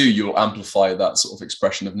if you do, you'll amplify that sort of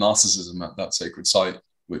expression of narcissism at that sacred site,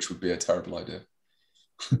 which would be a terrible idea.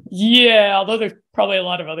 Yeah, although there's probably a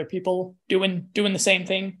lot of other people doing the same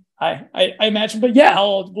thing, I imagine. But yeah,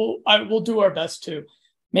 we'll do our best to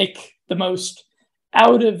make the most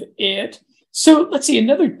out of it. So let's see,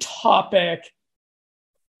 another topic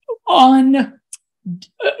on.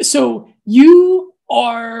 So you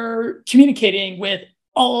are communicating with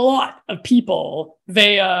a lot of people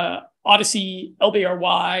via Odyssey,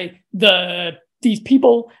 LBRY, these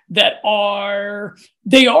people that are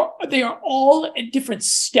all at different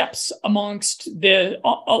steps along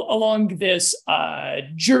this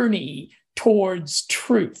journey towards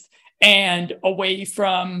truth and away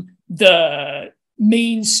from the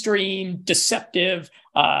mainstream, deceptive,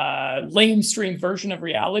 lamestream version of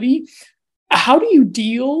reality. How do you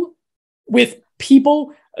deal with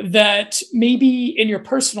people that maybe in your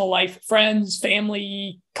personal life, friends,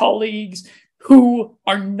 family, colleagues, who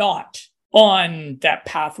are not on that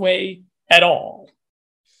pathway at all?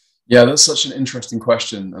 Yeah, that's such an interesting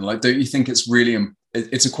question. And don't you think it's really,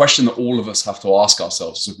 it's a question that all of us have to ask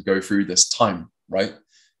ourselves as we go through this time, right?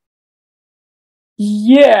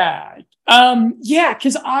 Yeah.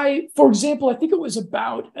 Because for example, I think it was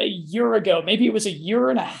about a year ago, maybe it was a year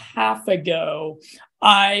and a half ago,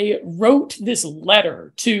 I wrote this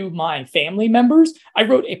letter to my family members. I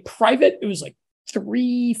wrote a private, it was like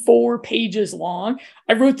 3-4 pages long.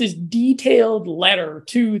 I wrote this detailed letter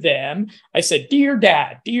to them. I said, "Dear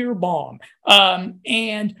Dad, dear Mom,"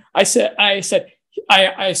 and I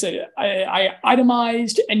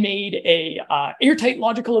itemized and made a airtight,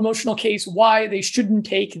 logical, emotional case why they shouldn't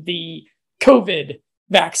take the COVID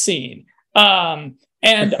vaccine. And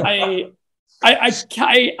I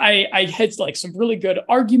had like some really good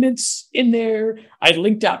arguments in there. I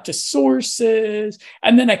linked out to sources,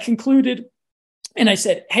 and then I concluded and I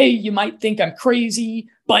said, "Hey, you might think I'm crazy,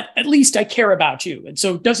 but at least I care about you. And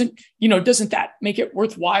so doesn't that make it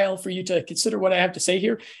worthwhile for you to consider what I have to say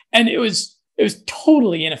here?" And it was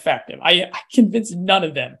totally ineffective. I convinced none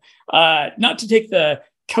of them not to take the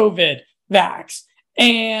COVID vax.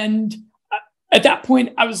 And at that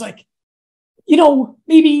point, I was like,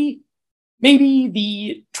 maybe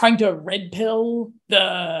the trying to red pill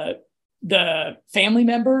the family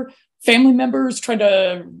members trying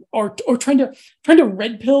to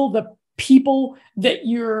red pill the people that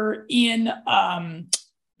you're in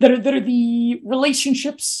that are the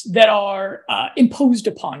relationships that are imposed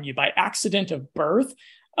upon you by accident of birth.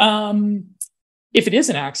 If it is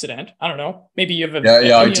an accident, I don't know. Maybe you have an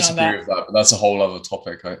opinion I disagree on that. with that, but that's a whole other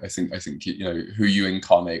topic. I think who you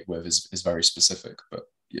incarnate with is very specific. But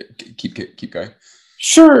yeah, keep going.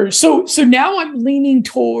 Sure. So now I'm leaning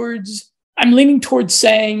towards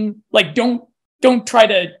saying, like, don't try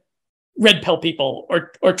to red pill people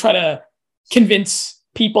or try to convince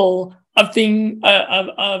people of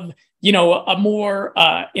a more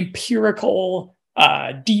empirical,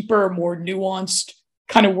 deeper, more nuanced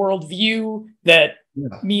kind of worldview that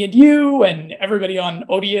me and you and everybody on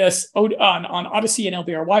ODS on Odyssey and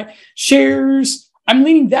LBRY shares. I'm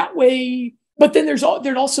leaning that way. But then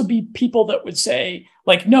there'd also be people that would say,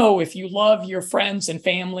 like, no, if you love your friends and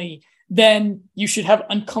family, then you should have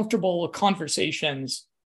uncomfortable conversations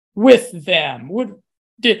with them.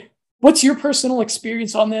 What's your personal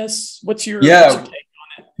experience on this? What's your take on it?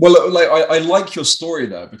 Well, like I like your story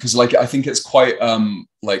there, because like I think it's quite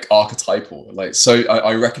like archetypal. Like, so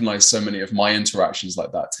I recognize so many of my interactions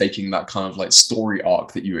like that, taking that kind of like story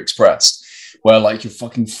arc that you expressed, where like you're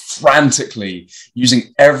fucking frantically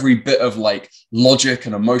using every bit of like logic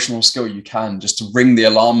and emotional skill you can just to ring the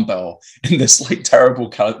alarm bell in this like terrible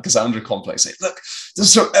Cassandra complex. Like, look,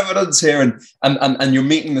 there's no evidence here, and you're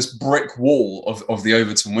meeting this brick wall of the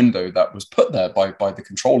Overton window that was put there by the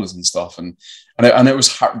controllers and stuff, and it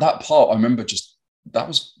was that part. I remember just that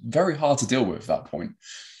was very hard to deal with at that point,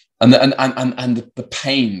 and the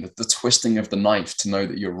pain, the twisting of the knife to know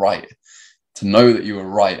that you're right. To know that you were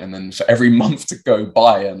right, and then for every month to go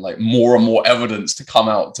by and like more and more evidence to come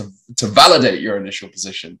out to validate your initial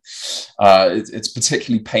position, it's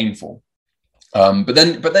particularly painful. But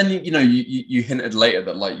then you hinted later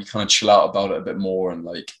that like you kind of chill out about it a bit more, and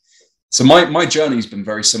like, so my journey's been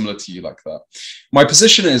very similar to you like that. My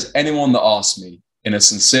position is, anyone that asks me in a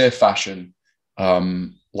sincere fashion,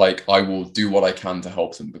 like, I will do what I can to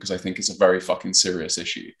help them, because I think it's a very fucking serious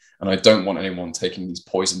issue, and I don't want anyone taking these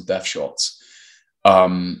poison death shots.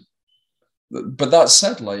 But that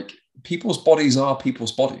said, like, people's bodies are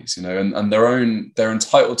people's bodies, and they're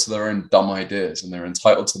entitled to their own dumb ideas, and they're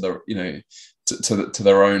entitled to their, to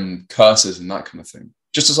their own curses and that kind of thing,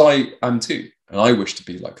 just as I am too, and I wish to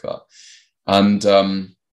be like that. And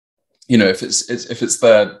if it's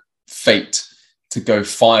their fate to go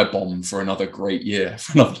firebomb for another great year,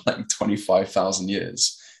 for another like 25,000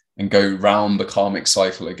 years, and go round the karmic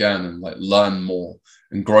cycle again, and like learn more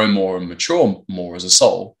and grow more and mature more as a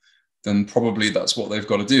soul, then probably that's what they've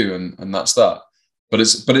got to do, and that's that. But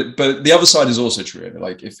the other side is also true.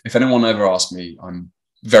 Like, if anyone ever asks me, I'm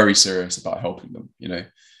very serious about helping them.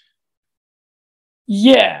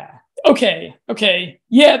 Yeah. Okay.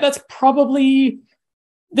 Yeah, this is probably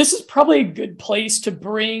a good place to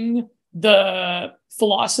bring the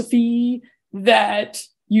philosophy that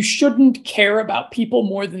you shouldn't care about people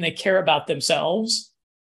more than they care about themselves.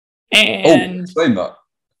 And explain that.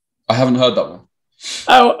 I haven't heard that one.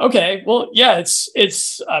 Oh, okay. Well, yeah,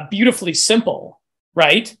 it's beautifully simple,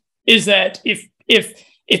 right? Is that if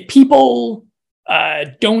people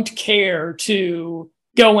don't care to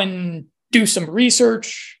go and do some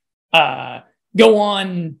research, go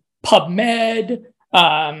on PubMed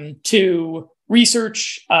to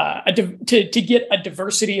research to get a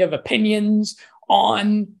diversity of opinions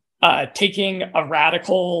on taking a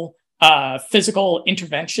radical physical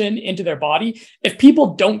intervention into their body. If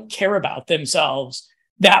people don't care about themselves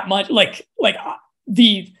that much,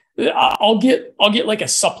 I'll get like a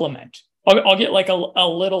supplement. I'll get like a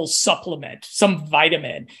little supplement, some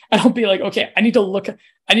vitamin, and I'll be like, okay, I need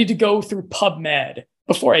to go through PubMed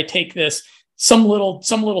before I take this some little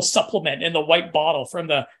supplement in the white bottle from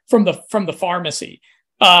the pharmacy.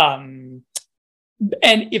 And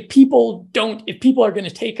if people are going to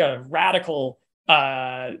take a radical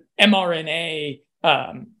mRNA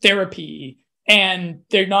therapy, and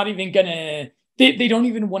they're not even gonna, they don't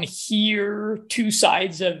even want to hear two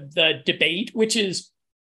sides of the debate, which is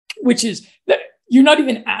that you're not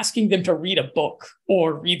even asking them to read a book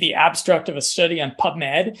or read the abstract of a study on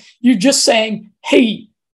PubMed. You're just saying, hey,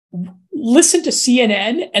 listen to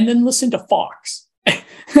CNN and then listen to Fox.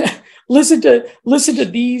 listen to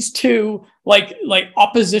these two like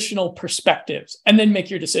oppositional perspectives, and then make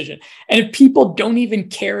your decision. And if people don't even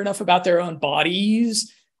care enough about their own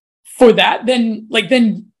bodies for that, then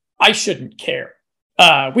I shouldn't care.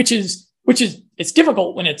 Which is it's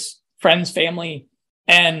difficult when it's friends, family,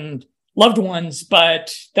 and loved ones,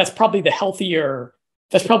 but that's probably the healthier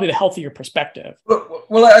perspective. Well,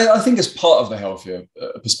 Well, I think it's part of the healthier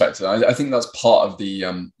perspective. I think that's part of the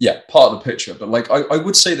part of the picture. But like, I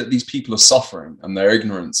would say that these people are suffering, and their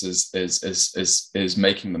ignorance is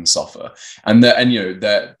making them suffer. And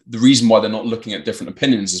the reason why they're not looking at different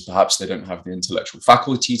opinions is perhaps they don't have the intellectual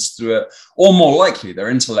faculties to do it, or more likely their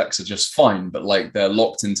intellects are just fine, but like they're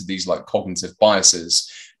locked into these like cognitive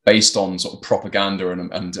biases based on sort of propaganda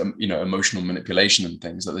and emotional manipulation and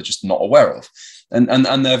things that they're just not aware of.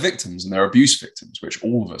 And they're victims, and they're abuse victims, which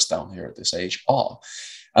all of us down here at this age are.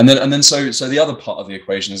 And then so the other part of the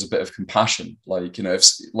equation is a bit of compassion. Like, if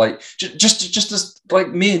like just as like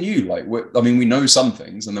me and you, like we know some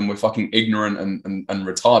things, and then we're fucking ignorant and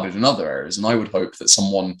retarded in other areas. And I would hope that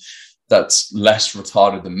someone that's less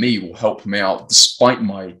retarded than me will help me out despite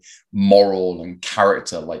my moral and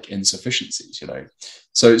character like insufficiencies,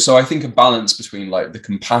 So I think a balance between like the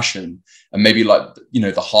compassion and maybe like,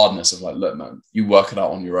 the hardness of like, look, man, you work it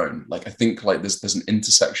out on your own. Like, I think like there's an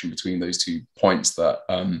intersection between those 2 points that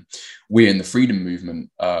we in the freedom movement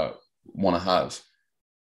want to have.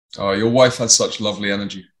 Oh, your wife has such lovely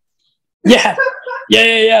energy. Yeah.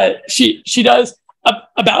 She does.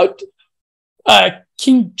 About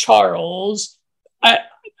King Charles,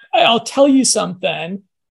 I'll tell you something.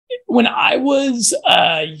 When I was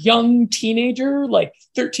a young teenager, like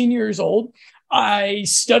 13 years old, I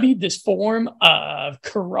studied this form of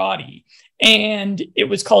karate, and it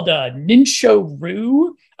was called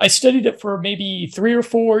Ninsho-Ryu. I studied it for maybe 3 or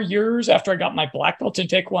 4 years after I got my black belt in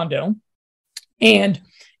Taekwondo. And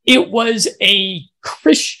it was a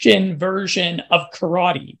Christian version of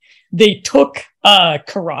karate. They took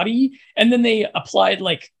karate and then they applied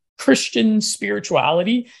like Christian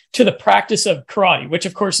spirituality to the practice of karate, which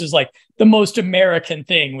of course is like the most American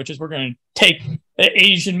thing, which is we're going to take the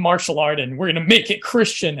Asian martial art and we're going to make it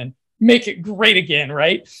Christian and make it great again,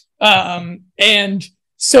 right? And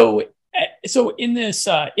so in this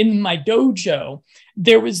in my dojo,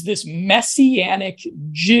 there was this Messianic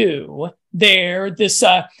Jew there.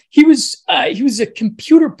 He was a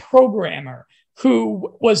computer programmer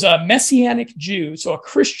who was a Messianic Jew, so a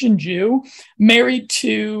Christian Jew, married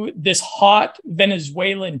to this hot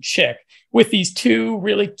Venezuelan chick with these 2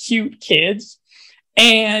 really cute kids.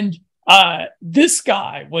 And this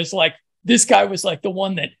guy was like the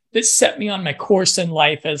one that set me on my course in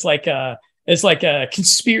life as like a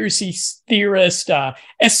conspiracy theorist,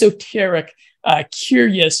 esoteric,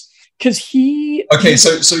 curious. Because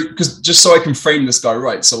just so I can frame this guy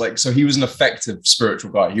right, so he was an effective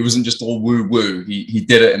spiritual guy. He wasn't just all woo woo. He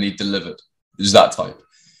did it and he delivered. Is that type?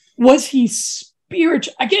 Was he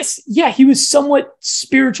spiritual? I guess he was somewhat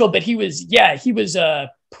spiritual, but he was a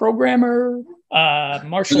programmer,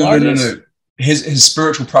 martial artist. No. His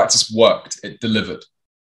spiritual practice worked. It delivered.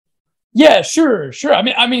 Yeah, sure. I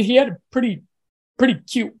mean, he had a pretty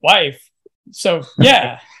cute wife. So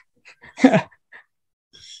yeah.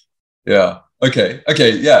 Yeah. Okay.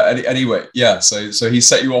 Yeah. Anyway. Yeah. So he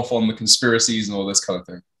set you off on the conspiracies and all this kind of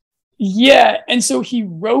thing. Yeah. And so he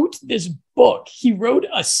wrote this book. He wrote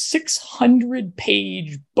a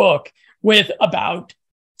 600-page book with about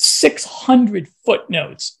 600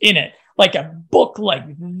 footnotes in it, like a book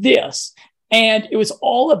like this. And it was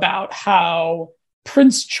all about how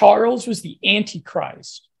Prince Charles was the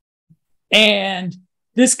Antichrist. And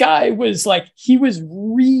this guy was like, he was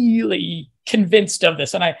really convinced of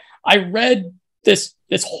this. And I read this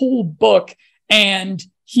whole book, and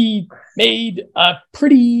he made a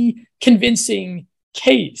pretty convincing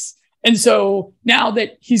case. And so now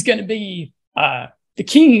that he's going to be the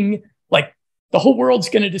king, like the whole world's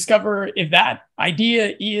going to discover if that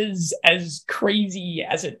idea is as crazy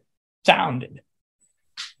as it sounded.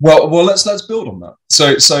 Well, let's build on that.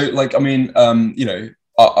 So like, I mean,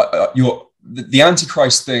 the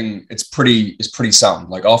Antichrist thing, it's pretty sound.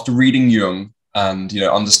 Like after reading Jung and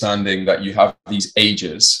understanding that you have these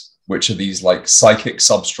ages, which are these like psychic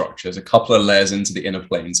substructures, a couple of layers into the inner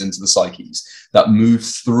planes, into the psyches that move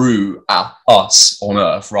through us on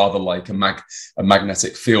Earth, rather like a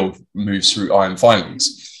magnetic field moves through iron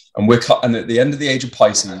filings. And and at the end of the age of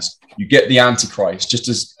Pisces, you get the Antichrist. Just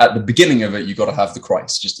as at the beginning of it, you got to have the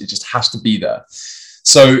Christ. It just has to be there.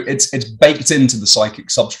 So it's baked into the psychic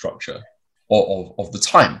substructure of the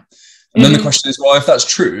time. And then the question is, well, if that's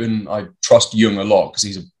true, and I trust Jung a lot because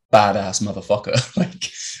he's a badass motherfucker,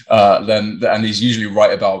 then he's usually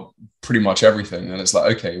right about pretty much everything. And it's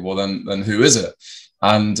like, okay, well then who is it?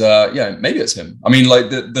 And maybe it's him. I mean, like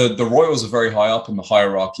the royals are very high up in the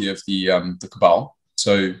hierarchy of the cabal,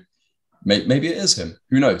 so maybe it is him.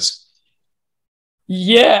 Who knows?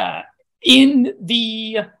 Yeah, in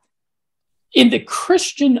the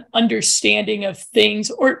Christian understanding of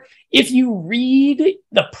things, or if you read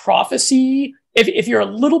the prophecy if you're a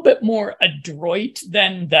little bit more adroit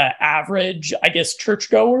than the average, I guess,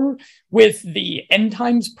 churchgoer with the end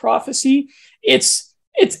times prophecy, it's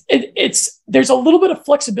there's a little bit of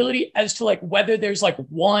flexibility as to like whether there's like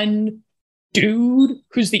one dude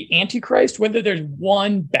who's the Antichrist, whether there's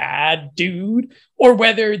one bad dude, or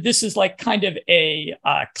whether this is like kind of a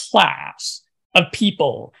class of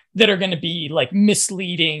people that are going to be like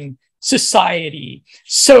misleading society.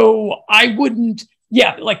 So I wouldn't,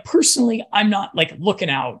 like personally, I'm not like looking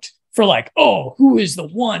out for like, oh, who's the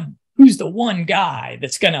one guy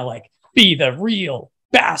that's going to like be the real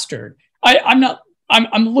bastard.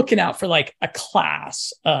 I'm looking out for like a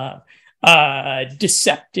class,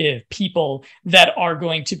 deceptive people that are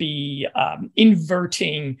going to be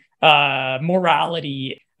inverting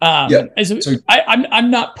morality.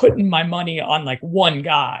 I'm not putting my money on like one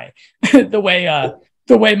guy the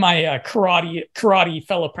way my karate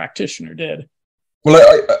fellow practitioner did.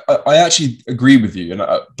 Well, I actually agree with you, and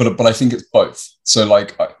but I think it's both. So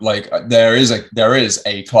like there is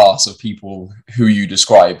a class of people who you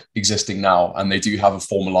describe existing now, and they do have a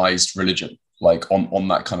formalized religion, like on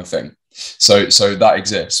that kind of thing. So that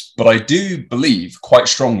exists. But I do believe quite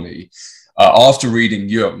strongly, after reading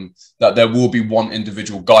Jung, that there will be one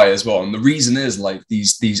individual guy as well. And the reason is like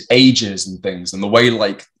these ages and things, and the way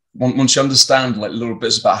like once you understand like little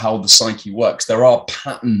bits about how the psyche works, there are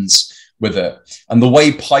patterns with it. And the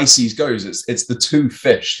way Pisces goes, it's the two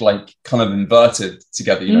fish like kind of inverted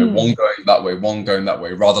together, you know, one going that way, one going that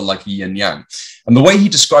way, rather like a yin yang. And the way he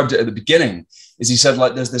described it at the beginning is he said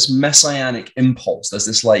like there's this messianic impulse, there's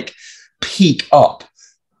this like peak up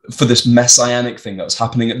for this messianic thing that was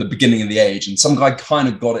happening at the beginning of the age, and some guy kind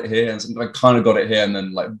of got it here and some guy kind of got it here, and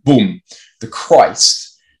then like boom, the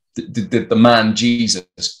Christ, the man Jesus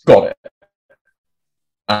got it,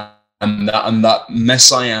 and that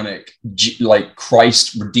messianic like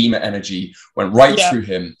Christ Redeemer energy went right through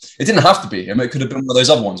him. It didn't have to be him, it could have been one of those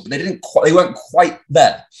other ones, but they weren't quite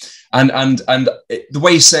there. And the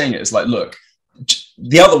way he's saying it is like, look,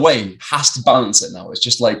 the other way has to balance it now. It's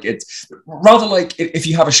just like, it's rather like if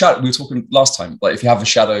you have a shadow, we were talking last time, like if you have a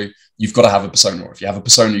shadow, you've got to have a persona, or if you have a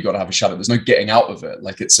persona, you've got to have a shadow. There's no getting out of it.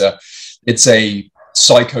 Like it's a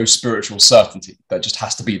psycho-spiritual certainty that just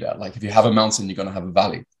has to be there. Like if you have a mountain, you're going to have a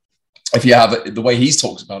valley. If you have the way he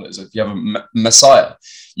talks about it is if you have a messiah,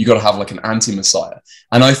 you got to have like an anti-messiah.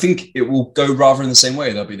 And I think it will go rather in the same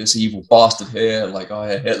way. There'll be this evil bastard here, like, oh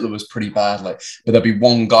yeah, Hitler was pretty bad, like, but there'll be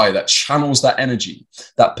one guy that channels that energy,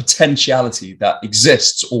 that potentiality that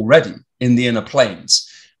exists already in the inner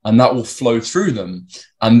planes, and that will flow through them.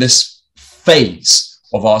 And this phase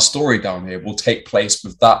of our story down here will take place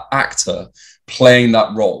with that actor playing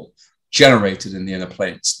that role generated in the inner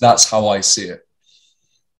planes. That's how I see it.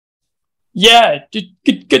 Yeah,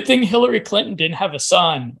 good thing Hillary Clinton didn't have a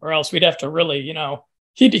son, or else we'd have to really, you know,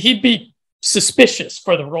 he'd be suspicious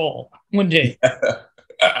for the role, wouldn't he?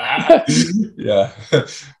 Yeah,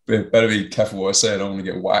 better be careful what I say. I don't want to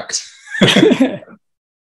get whacked.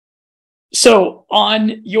 So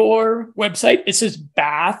on your website, it says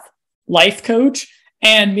Bath Life Coach,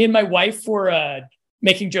 and me and my wife were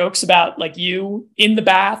making jokes about like you in the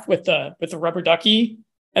bath with the rubber ducky,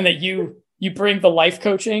 and that you bring the life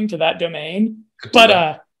coaching to that domain. But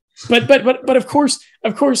of course,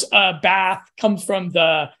 bath comes from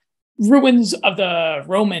the ruins of the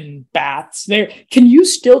Roman baths. There, can you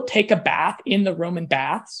still take a bath in the Roman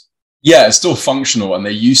baths? Yeah, it's still functional, and they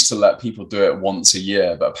used to let people do it once a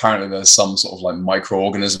year, but apparently there's some sort of like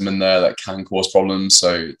microorganism in there that can cause problems,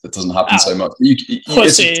 so that doesn't happen so much.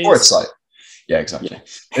 It's a tourist site. Yeah, exactly. Yeah.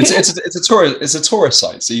 It's a tourist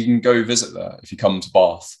site, so you can go visit there if you come to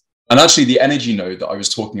Bath. And actually, the energy node that I was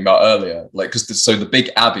talking about earlier, like, so the big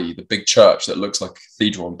abbey, the big church that looks like a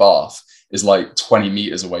cathedral in Bath, is like 20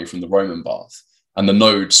 meters away from the Roman Bath. And the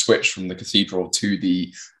node switched from the cathedral to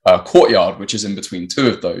the courtyard, which is in between two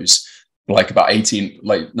of those, like about 18,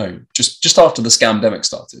 like, no, just after the scamdemic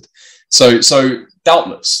started. So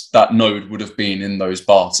doubtless that node would have been in those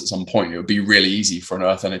baths at some point. It would be really easy for an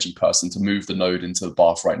earth energy person to move the node into the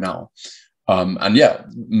bath right now. And yeah,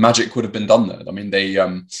 magic would have been done there. I mean, they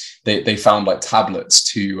found like tablets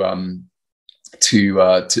to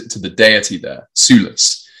the deity there,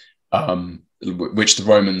 Sulis, which the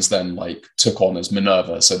Romans then like took on as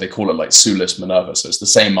Minerva. So they call it like Sulis Minerva. So it's the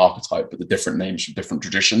same archetype, but the different names from different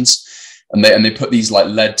traditions. And they put these like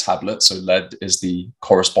lead tablets. So lead is the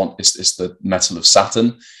metal of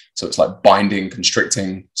Saturn. So it's like binding,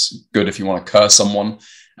 constricting. It's good if you want to curse someone.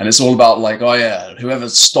 And it's all about like, oh yeah, whoever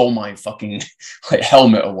stole my fucking like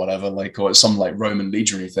helmet or whatever, like, or some like Roman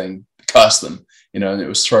legionary thing, curse them. and it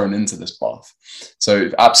was thrown into this bath. So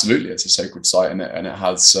absolutely, it's a sacred site, and it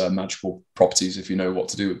has magical properties if you know what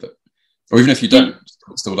to do with it, or even if you don't,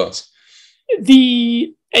 it still does. And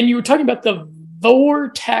you were talking about the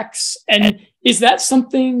vortex, and is that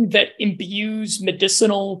something that imbues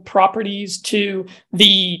medicinal properties to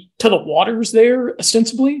the waters there,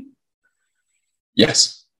 ostensibly?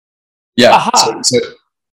 Yes.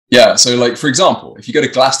 Yeah. So like, for example, if you go to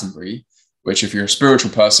Glastonbury, which if you're a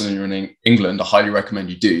spiritual person and you're in England, I highly recommend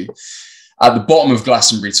you do. At the bottom of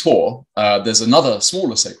Glastonbury Tor, there's another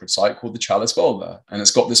smaller sacred site called the Chalice Well there. And it's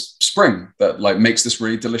got this spring that like makes this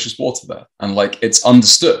really delicious water there. And like, it's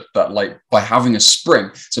understood that like by having a spring,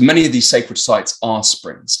 so many of these sacred sites are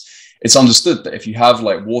springs. It's understood that if you have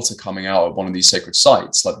like water coming out of one of these sacred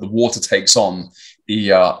sites, like the water takes on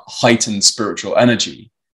the heightened spiritual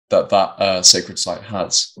energy that sacred site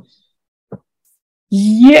has.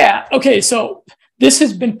 Yeah. Okay. So this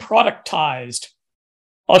has been productized.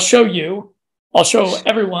 I'll show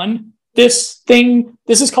everyone this thing.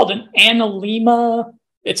 This is called an analema.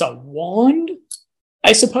 It's a wand,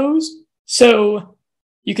 I suppose. So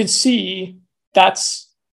you can see that's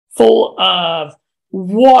full of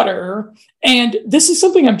water. And this is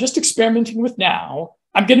something I'm just experimenting with now.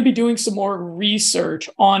 I'm going to be doing some more research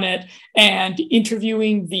on it and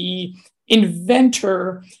interviewing the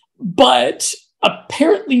inventor. But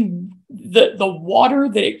apparently the water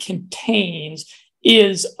that it contains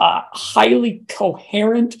is highly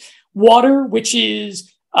coherent water, which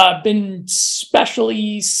is been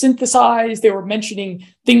specially synthesized. They were mentioning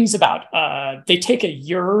things about they take a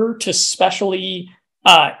year to specially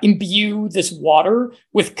imbue this water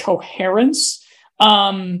with coherence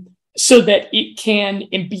so that it can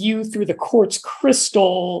imbue through the quartz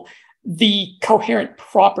crystal the coherent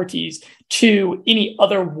properties to any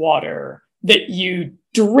other water that you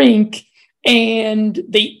drink. And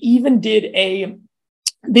they even did a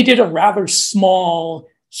rather small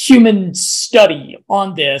human study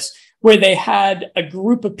on this where they had a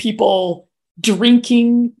group of people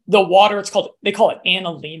drinking the water. They call it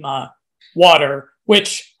analema water,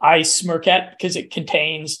 which I smirk at because it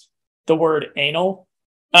contains the word anal.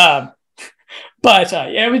 But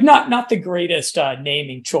it was not the greatest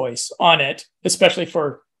naming choice on it, especially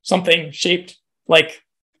for something shaped like.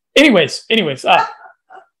 Anyways,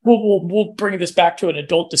 we'll bring this back to an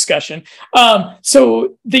adult discussion.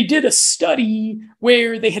 So they did a study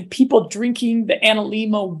where they had people drinking the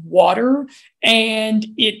analema water, and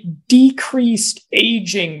it decreased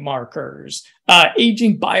aging biomarkers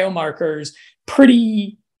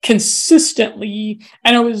pretty consistently.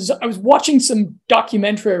 And I was watching some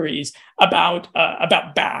documentaries about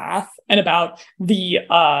Bath and about the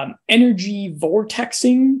energy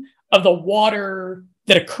vortexing of the water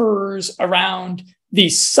that occurs around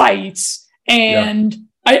these sites. And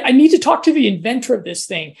I need to talk to the inventor of this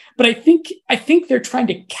thing, but I think they're trying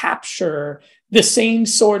to capture the same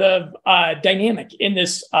sort of dynamic in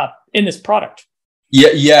this product.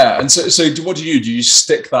 Yeah. And so what do? Do you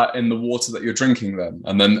stick that in the water that you're drinking then?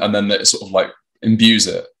 And then it sort of like imbues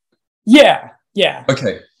it? Yeah.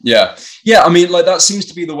 Okay. Yeah. I mean, like that seems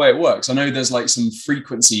to be the way it works. I know there's like some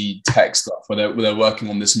frequency tech stuff where they're working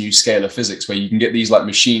on this new scale of physics where you can get these like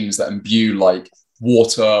machines that imbue like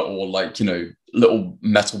water or like, little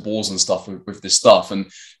metal balls and stuff with this stuff. And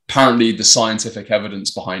apparently the scientific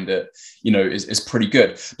evidence behind it, is pretty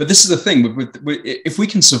good. But this is the thing with if we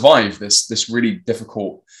can survive this really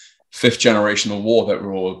difficult fifth generational war that we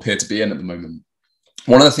all appear to be in at the moment,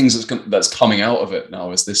 one of the things that's coming out of it now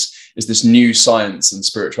is this new science and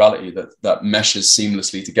spirituality that meshes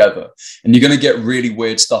seamlessly together. And you're going to get really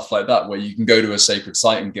weird stuff like that, where you can go to a sacred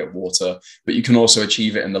site and get water, but you can also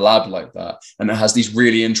achieve it in the lab like that. And it has these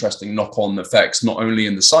really interesting knock-on effects, not only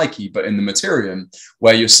in the psyche, but in the materium,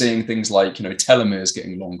 where you're seeing things like, telomeres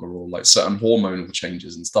getting longer or like certain hormonal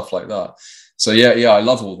changes and stuff like that. So yeah, I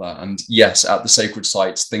love all that. And yes, at the sacred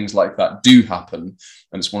sites, things like that do happen.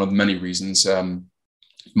 And it's one of the many reasons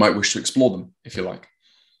you might wish to explore them, if you like.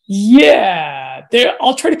 Yeah,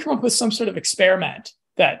 I'll try to come up with some sort of experiment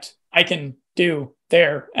that I can do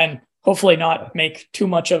there, and hopefully not make too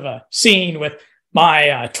much of a scene with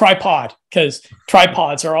my tripod, because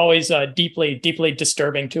tripods are always deeply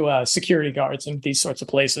disturbing to security guards in these sorts of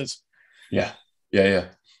places. Yeah.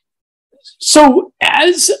 So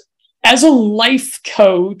as a life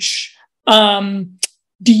coach, I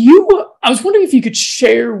was wondering if you could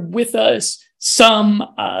share with us some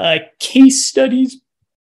case studies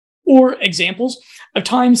or examples of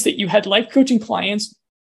times that you had life coaching clients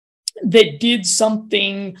that did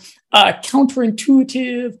something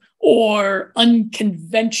counterintuitive or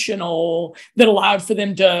unconventional that allowed for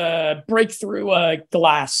them to break through a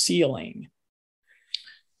glass ceiling.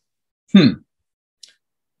 Hmm.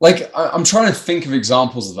 Like I'm trying to think of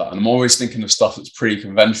examples of that, and I'm always thinking of stuff that's pretty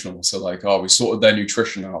conventional. So like, oh, we sorted their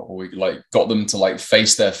nutrition out, or we like got them to like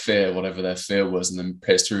face their fear, whatever their fear was, and then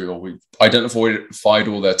pierce through, or we identified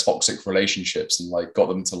all their toxic relationships and like got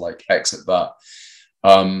them to like exit that.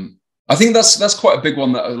 I think that's quite a big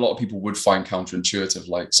one that a lot of people would find counterintuitive.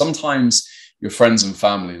 Like sometimes your friends and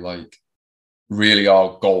family like really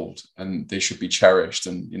are gold and they should be cherished,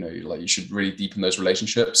 and you know, like you should really deepen those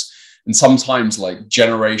relationships. And sometimes like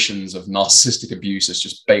generations of narcissistic abuse is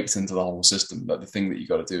just baked into the whole system, that the thing that you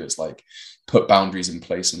got to do is like put boundaries in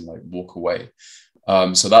place and like walk away.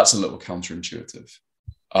 So that's a little counterintuitive.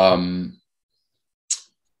 Well,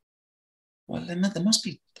 there must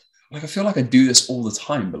be, like, I feel like I do this all the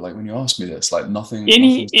time, but like when you ask me this, like nothing.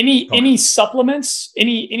 Any supplements,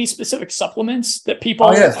 any specific supplements that people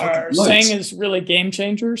are saying is really game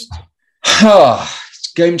changers?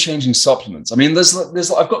 Game-changing supplements. I mean, there's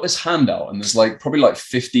I've got this handout, and there's like probably like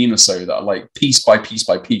 15 or so that are like piece by piece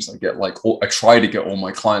by piece. I get like I try to get all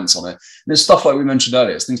my clients on it. And there's stuff like we mentioned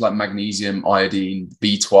earlier. It's things like magnesium, iodine,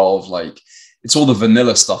 B12. Like it's all the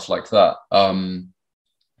vanilla stuff like that.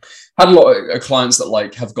 Had a lot of clients that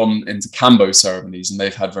like have gone into Kambo ceremonies, and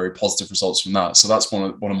they've had very positive results from that. So that's one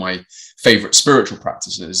of my favorite spiritual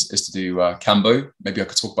practices is to do Kambo. Maybe I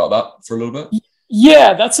could talk about that for a little bit.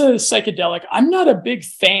 Yeah, that's a psychedelic. I'm not a big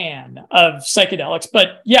fan of psychedelics,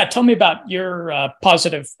 but yeah, tell me about your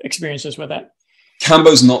positive experiences with it.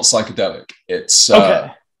 Kambo's not psychedelic. It's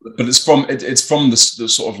okay, but it's from the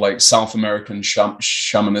sort of like South American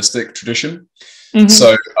shamanistic tradition.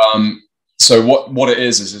 Mm-hmm. So what it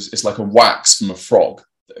is it's like a wax from a frog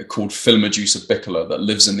called Philomedusa bicolor that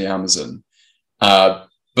lives in the Amazon.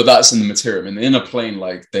 But that's in the material. In the inner plane,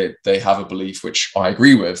 like they have a belief, which I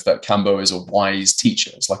agree with, that Kambo is a wise teacher.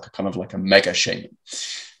 It's like a kind of like a mega shaman.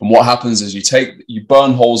 And what happens is you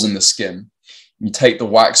burn holes in the skin, you take the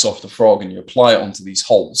wax off the frog and you apply it onto these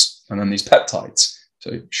holes. And then these peptides,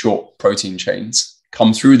 so short protein chains,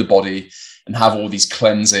 come through the body and have all these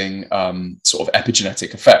cleansing sort of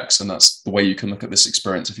epigenetic effects. And that's the way you can look at this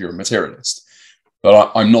experience if you're a materialist.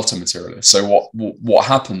 But I'm not a materialist. So what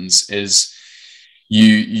happens is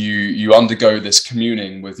you undergo this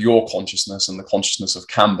communing with your consciousness and the consciousness of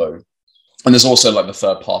Kambo. And there's also like the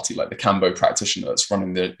third party, like the Kambo practitioner that's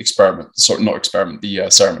running the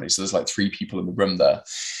ceremony. So there's like 3 people in the room there.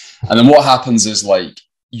 And then what happens is like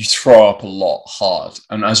you throw up a lot hard.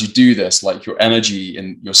 And as you do this, like your energy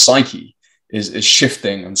in your psyche is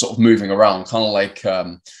shifting and sort of moving around, kind of like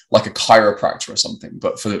a chiropractor or something,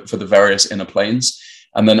 but for the various inner planes.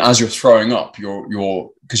 And then as you're throwing up,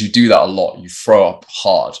 because you do that a lot, you throw up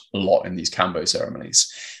hard a lot in these Kambo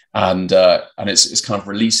ceremonies. And it's kind of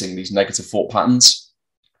releasing these negative thought patterns.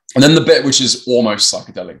 And then the bit which is almost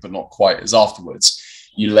psychedelic, but not quite, is afterwards.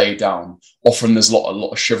 You lay down. Often there's a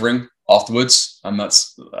lot of shivering afterwards. And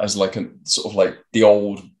that's as like a sort of like the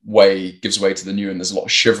old way gives way to the new, and there's a lot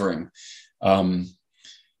of shivering.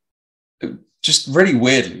 Just really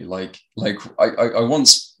weirdly, like I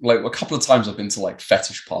once, like a couple of times I've been to like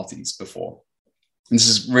fetish parties before, and this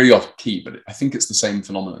is really off key, but I think it's the same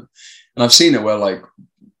phenomenon. And I've seen it where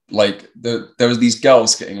there was these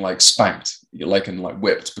girls getting like spanked, like and like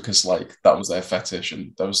whipped because like that was their fetish,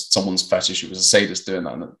 and there was someone's fetish. It was a sadist doing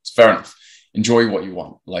that, and it's fair enough. Enjoy what you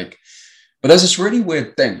want, like. But there's this really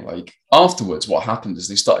weird thing. Like afterwards, what happened is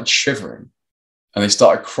they started shivering. And they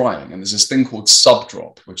started crying. And there's this thing called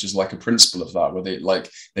subdrop, which is like a principle of that, where they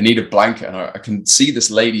need a blanket. And I can see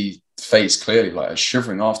this lady face clearly, like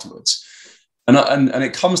shivering afterwards. And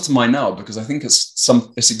it comes to mind now because I think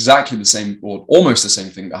it's exactly the same, or almost the same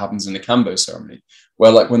thing that happens in the Kambo ceremony,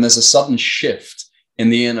 where like when there's a sudden shift in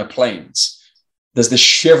the inner planes, there's this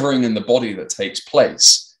shivering in the body that takes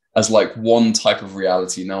place as like one type of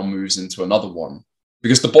reality now moves into another one.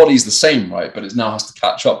 Because the body's the same, right? But it now has to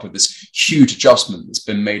catch up with this huge adjustment that's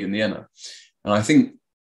been made in the inner. And I think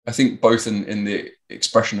both in the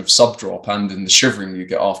expression of subdrop and in the shivering you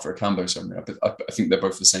get after a Kambo ceremony, I think they're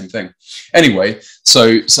both the same thing. Anyway,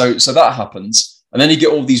 so that happens. And then you get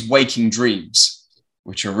all these waking dreams,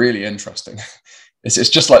 which are really interesting. It's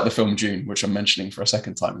just like the film Dune, which I'm mentioning for a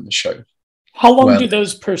second time in the show. How long do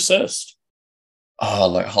those persist?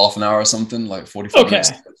 Like half an hour or something, like 45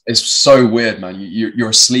 minutes. It's so weird, man. You're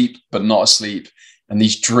asleep, but not asleep. And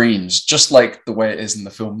these dreams, just like the way it is in the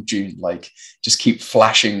film Dune, like just keep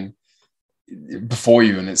flashing before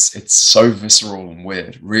you. And it's so visceral and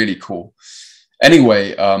weird, really cool.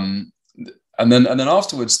 Anyway, and then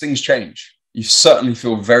afterwards, things change. You certainly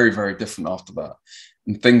feel very, very different after that.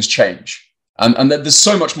 And things change. And there's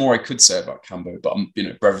so much more I could say about Kambo, but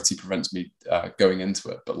brevity prevents me going into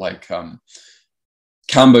it. But like,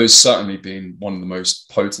 Kambo's certainly been one of the most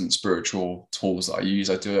potent spiritual tools that I use.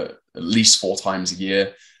 I do it at least 4 times a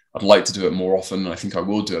year. I'd like to do it more often, and I think I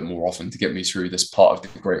will do it more often to get me through this part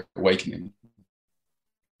of the Great Awakening.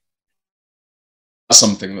 That's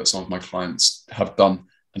something that some of my clients have done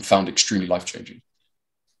and found extremely life-changing.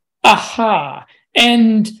 Aha.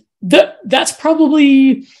 And that's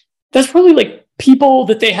probably like people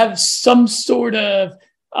that they have some sort of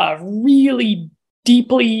really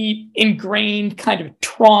deeply ingrained kind of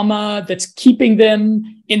trauma that's keeping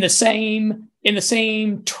them in the same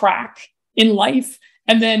track in life.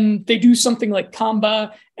 And then they do something like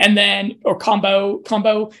Kambo, and then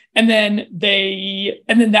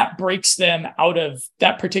that breaks them out of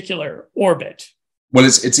that particular orbit. Well,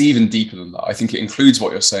 it's even deeper than that. I think it includes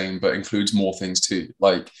what you're saying, but includes more things too.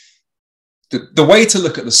 Like the way to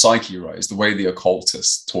look at the psyche, right, is the way the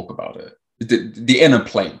occultists talk about it. The inner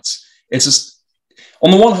planes. It's just,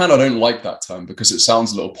 on the one hand, I don't like that term because it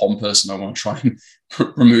sounds a little pompous, and I want to try and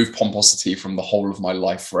remove pomposity from the whole of my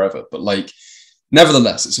life forever. But like,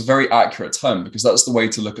 nevertheless, it's a very accurate term because that's the way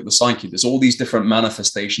to look at the psyche. There's all these different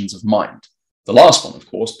manifestations of mind. The last one, of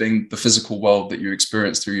course, being the physical world that you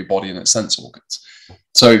experience through your body and its sense organs.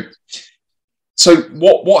 So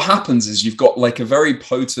what happens is you've got like a very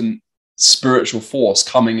potent spiritual force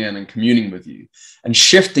coming in and communing with you and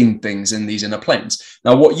shifting things in these inner planes.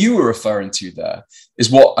 Now, what you were referring to there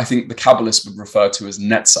is what I think the Kabbalists would refer to as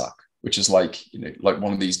Netzach, which is like, like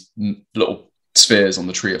one of these little spheres on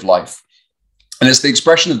the tree of life. And it's the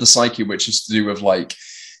expression of the psyche, which is to do with like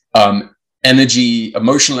energy,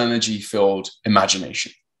 emotional energy filled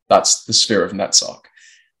imagination. That's the sphere of Netzach.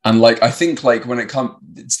 And like, I think like when it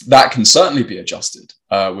comes, that can certainly be adjusted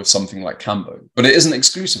with something like Kambo, but it isn't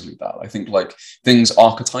exclusively that. I think like things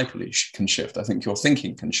archetypally can shift. I think your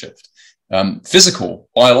thinking can shift. Physical,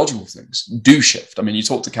 biological things do shift. I mean, you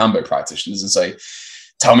talk to Kambo practitioners and say,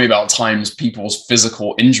 tell me about times people's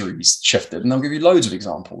physical injuries shifted, and they'll give you loads of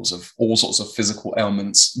examples of all sorts of physical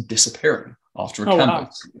ailments disappearing after a Kambo. Wow.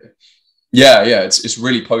 Yeah, it's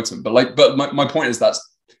really potent. But my point is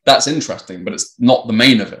that's interesting, but it's not the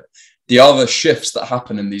main of it. The other shifts that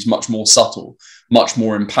happen in these much more subtle, much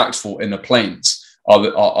more impactful inner planes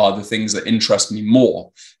are the things that interest me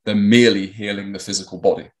more than merely healing the physical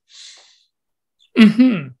body.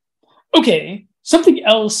 Mm-hmm. Okay, something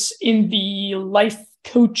else in the life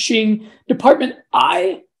coaching department.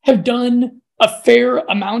 I have done a fair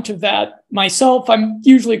amount of that myself. I'm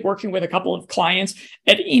usually working with a couple of clients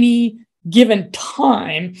at any given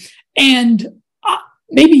time, and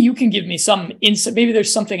maybe you can give me some insight. Maybe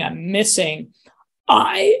there's something I'm missing.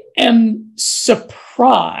 I am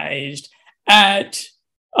surprised at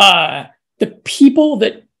the people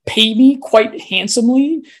that pay me quite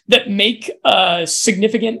handsomely, that make a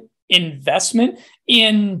significant investment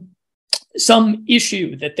in some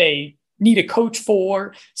issue that they need a coach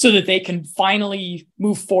for so that they can finally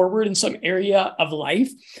move forward in some area of life.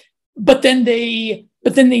 But then they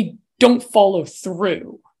don't follow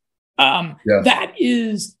through. That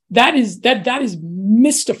is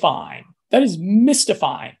mystifying. That is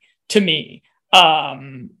mystifying to me.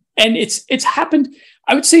 And it's happened.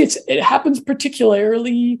 I would say it happens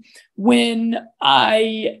particularly when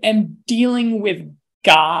I am dealing with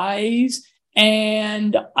guys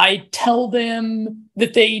and I tell them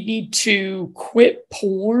that they need to quit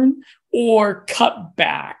porn or cut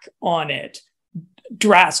back on it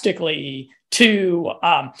drastically to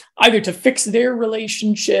either to fix their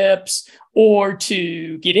relationships or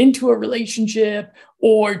to get into a relationship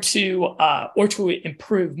or to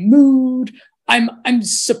improve mood. I'm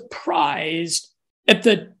surprised at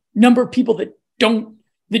the number of people that don't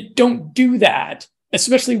do that,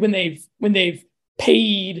 especially when they've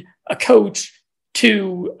paid a coach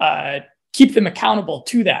to keep them accountable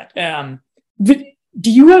to that.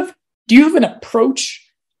 Do you have an approach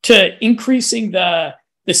to increasing the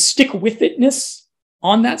stick with itness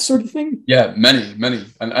on that sort of thing? Yeah, many,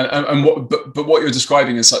 and what you're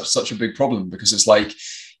describing is such a big problem, because it's like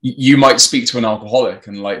you might speak to an alcoholic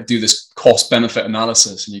and like do this cost benefit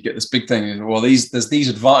analysis, and you get this big thing. Well, there's these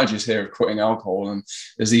advantages here of quitting alcohol, and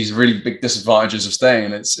there's these really big disadvantages of staying,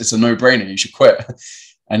 and it's a no-brainer. You should quit,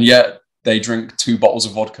 and yet they drink 2 bottles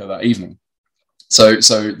of vodka that evening. So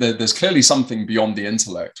there's clearly something beyond the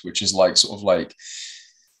intellect, which is like sort of like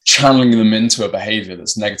channeling them into a behavior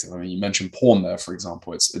that's negative. I mean, you mentioned porn there, for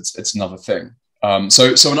example. It's another thing.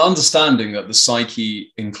 So an understanding that the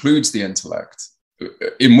psyche includes the intellect,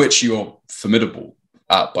 in which you're formidable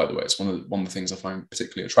at, by the way. It's one of the things I find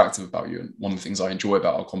particularly attractive about you, and one of the things I enjoy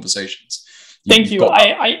about our conversations. Thank you.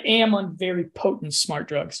 I am on very potent smart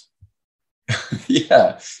drugs.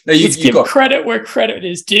 Yeah. No, Let's give credit where credit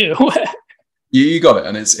is due. You got it,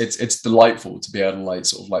 and it's delightful to be able to like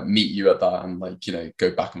sort of like meet you at that and like, you know, go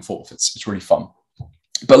back and forth. It's really fun.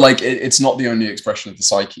 But like it's not the only expression of the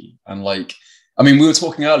psyche. And like, I mean, we were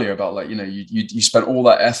talking earlier about like, you know, you spent all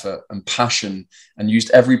that effort and passion and used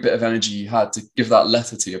every bit of energy you had to give that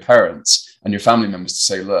letter to your parents and your family members to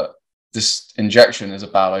say, look, this injection is a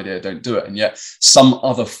bad idea, don't do it. And yet some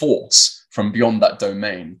other force from beyond that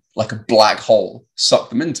domain, like a black hole,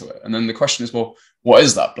 sucked them into it. And then the question is, well, what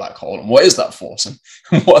is that black hole and what is that force, and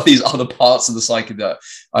what are these other parts of the psyche that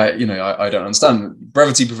I don't understand?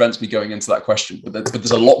 Brevity prevents me going into that question, but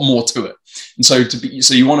there's a lot more to it. And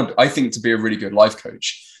so you want to, I think, to be a really good life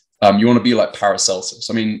coach, you want to be like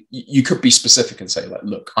Paracelsus. I mean, you could be specific and say like,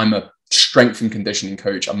 look, I'm a strength and conditioning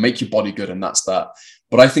coach. I'll make your body good, and that's that.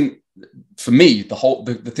 But I think for me,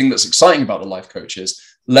 the thing that's exciting about the life coach is,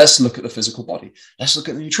 let's look at the physical body. Let's look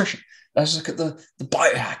at the nutrition. Let's look at the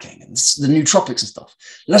biohacking and the nootropics and stuff.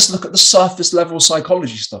 Let's look at the surface level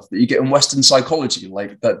psychology stuff that you get in Western psychology,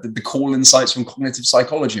 like the cool insights from cognitive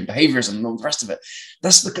psychology and behaviorism and all the rest of it.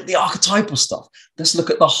 Let's look at the archetypal stuff. Let's look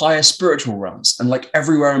at the higher spiritual realms and like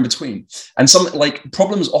everywhere in between. And some like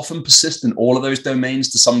problems often persist in all of those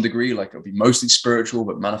domains to some degree. Like it'll be mostly spiritual,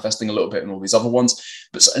 but manifesting a little bit in all these other ones.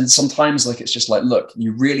 And sometimes like it's just like, look,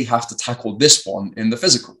 you really have to tackle this one in the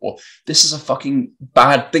physical, or this is a fucking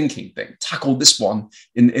bad thinking thing. Tackle this one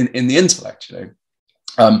in the intellect, you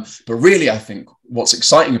know. But really, I think what's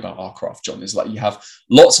exciting about our craft, John, is like you have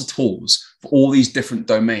lots of tools for all these different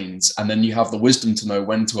domains, and then you have the wisdom to know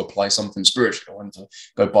when to apply something spiritually or when to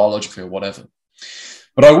go biologically or whatever.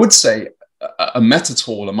 But I would say a meta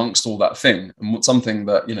tool amongst all that thing, and something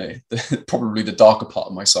that, you know, probably the darker part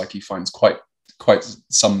of my psyche finds quite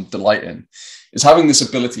some delight in, is having this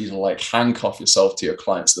ability to like handcuff yourself to your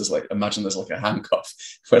clients. Imagine there's like a handcuff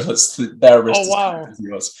where their wrist is connected to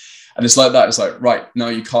yours. And it's like that. It's like, right, no,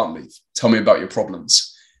 you can't leave. Tell me about your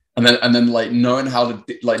problems. And then like knowing how to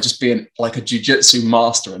like just being like a jujitsu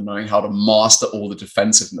master and knowing how to master all the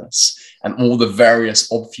defensiveness and all the various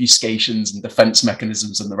obfuscations and defense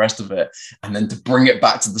mechanisms and the rest of it. And then to bring it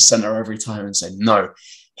back to the center every time and say, no,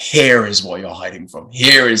 here is what you're hiding from.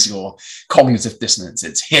 Here is your cognitive dissonance.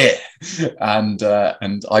 It's here. And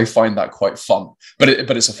I find that quite fun, but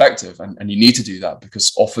it's effective. And you need to do that,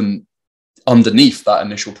 because often underneath that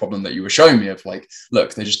initial problem that you were showing me of like,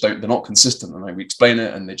 look, they're not consistent, and like we explain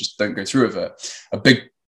it and they just don't go through with it.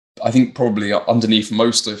 I think probably underneath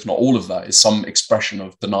most, if not all of that, is some expression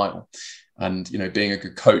of denial. And, you know, being a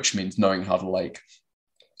good coach means knowing how to like,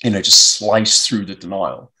 you know, just slice through the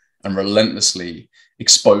denial and relentlessly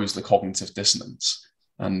expose the cognitive dissonance.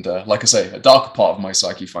 And like I say, a darker part of my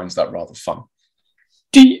psyche finds that rather fun.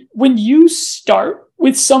 When you start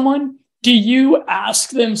with someone, do you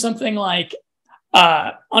ask them something like,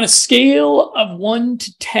 on a scale of 1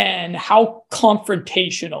 to 10, how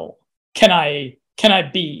confrontational can I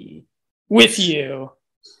be with you?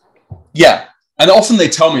 Yeah. And often they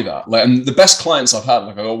tell me that. Like, and the best clients I've had,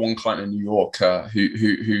 like I got one client in New York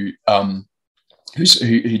who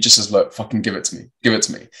just says, look, fucking give it to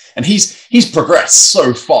me. And he's progressed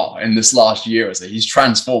so far in this last year, as he's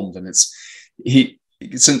transformed, and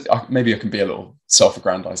maybe I can be a little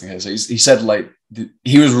self-aggrandizing here. So he said like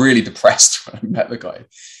he was really depressed when I met the guy,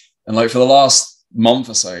 and like for the last month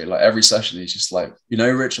or so, like every session he's just like, you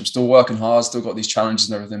know, Rich, I'm still working hard, still got these challenges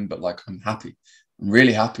and everything, but like I'm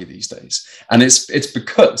really happy these days. And it's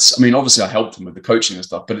because, I mean, obviously I helped him with the coaching and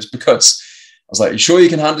stuff, but it's because I was like, you sure you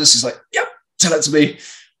can handle this? He's like, yep, tell it to me.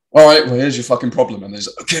 All right, well, here's your fucking problem. And he's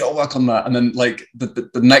like, okay, I'll work on that. And then like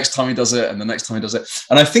the next time he does it, and the next time he does it.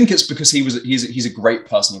 And I think it's because he's a great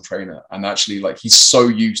personal trainer. And actually, like, he's so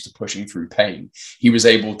used to pushing through pain. He was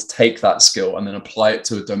able to take that skill and then apply it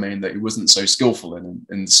to a domain that he wasn't so skillful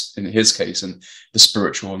in his case, and the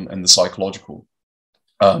spiritual and the psychological.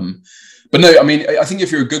 But no, I mean, I think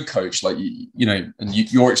if you're a good coach, like, you know, and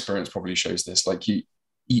your experience probably shows this, like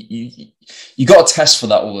you got to test for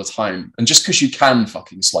that all the time. And just because you can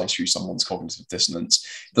fucking slice through someone's cognitive dissonance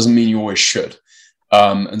doesn't mean you always should.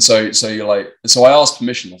 And so you're like, so I ask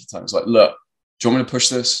permission all the time. It's like, look, do you want me to push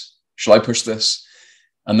this? Shall I push this?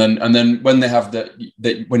 And then when they have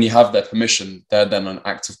when you have their permission, they're then an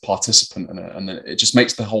active participant in it. And then it just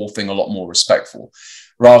makes the whole thing a lot more respectful,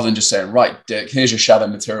 rather than just saying, right, Dick, here's your shadow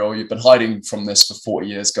material. You've been hiding from this for 40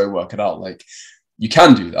 years. Go work it out. Like, you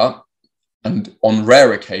can do that. And on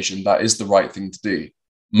rare occasion, that is the right thing to do.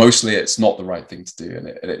 Mostly it's not the right thing to do. And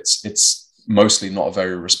it's mostly not a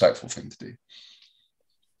very respectful thing to do.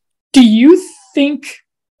 Do you think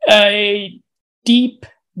a deep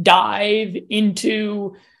dive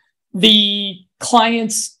into the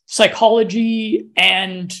client's psychology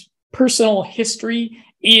and personal history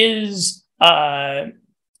is a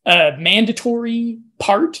mandatory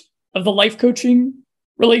part of the life coaching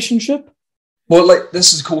relationship? Well, like,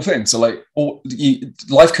 this is a cool thing. So like,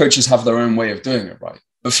 life coaches have their own way of doing it, right?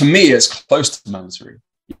 But for me, it's close to mandatory.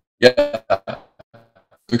 Yeah.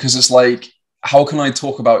 Because it's like, how can I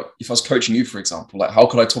talk about, if I was coaching you, for example, like, how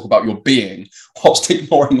could I talk about your being whilst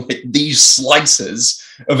ignoring like these slices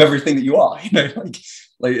of everything that you are? You know,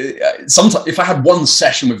 like sometimes if I had one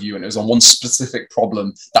session with you and it was on one specific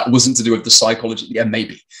problem that wasn't to do with the psychology, yeah,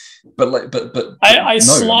 maybe. But I no,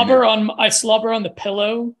 slobber on the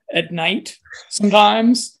pillow at night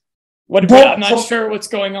sometimes. I'm not sure what's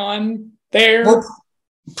going on there. Well,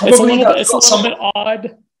 it's a little bit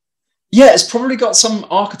odd. Yeah, it's probably got some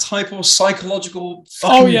archetypal psychological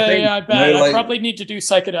fucking thing. I bet. You know, I probably need to do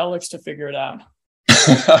psychedelics to figure it out.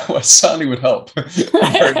 Well, it certainly would help.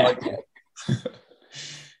 Very likely.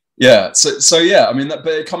 Yeah. So yeah, I mean, but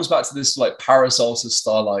it comes back to this like Paracelsus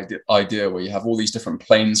style idea where you have all these different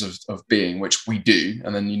planes of being, which we do,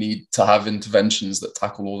 and then you need to have interventions that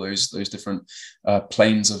tackle all those different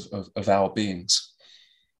planes of our beings.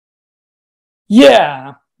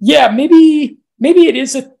 Yeah. Maybe it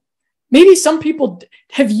is maybe some people.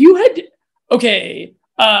 Have you had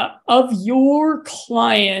of your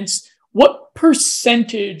clients, what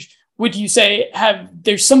percentage would you say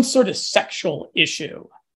there's some sort of sexual issue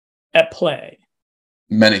at play?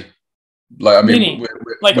 Many. Like, I mean, we're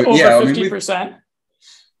over 50%.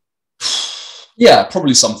 Yeah,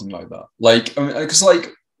 probably something like that. Like, I mean, because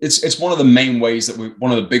like it's one of the main ways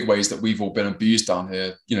one of the big ways that we've all been abused down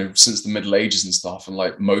here, you know, since the Middle Ages and stuff. And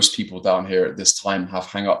like most people down here at this time have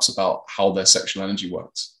hang-ups about how their sexual energy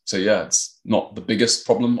works. So yeah, it's not the biggest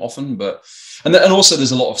problem often, but and also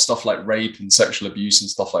there's a lot of stuff like rape and sexual abuse and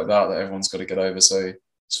stuff like that everyone's got to get over. So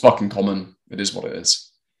it's fucking common. It is what it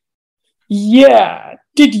is. Yeah.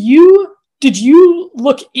 Did you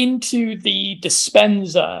look into the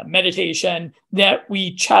Dispenza meditation that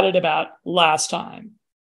we chatted about last time?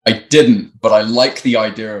 I didn't, but I like the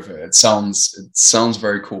idea of it. It sounds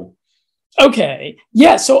very cool. Okay.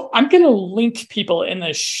 Yeah. So I'm going to link people in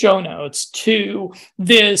the show notes to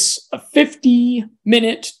this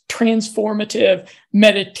 50-minute transformative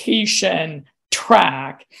meditation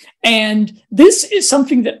track. And this is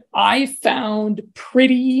something that I found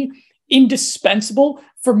pretty indispensable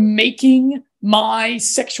for making my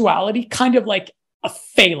sexuality kind of like a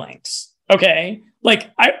phalanx. Okay. Like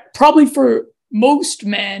probably for most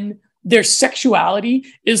men, their sexuality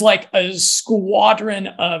is like a squadron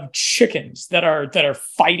of chickens that are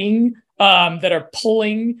fighting, that are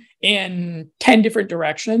pulling in 10 different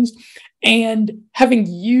directions. And having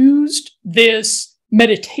used this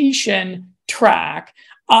meditation track,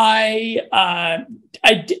 I've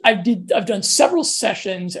done several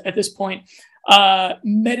sessions at this point,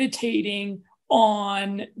 meditating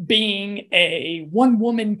on being a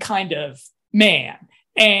one-woman kind of man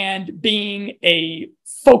and being a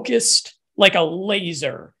focused like a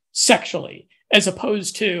laser sexually, as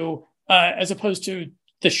opposed to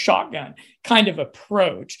the shotgun kind of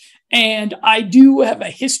approach. And I do have a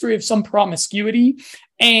history of some promiscuity.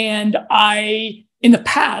 And in the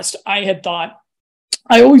past, I had thought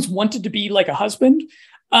I always wanted to be like a husband.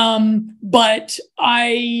 But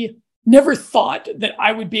I never thought that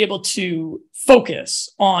I would be able to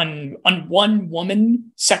focus on one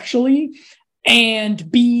woman sexually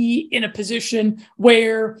and be in a position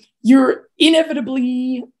where you're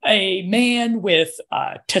inevitably a man with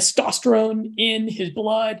testosterone in his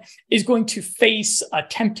blood is going to face a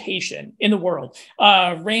temptation in the world.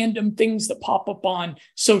 Random things that pop up on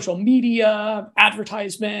social media,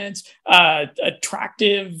 advertisements,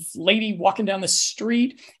 attractive lady walking down the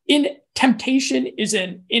street. Temptation is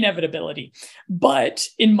an inevitability. But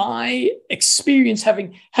in my experience,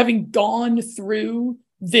 having gone through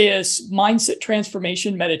this mindset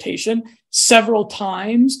transformation meditation several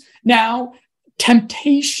times now,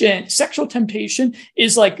 sexual temptation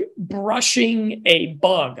is like brushing a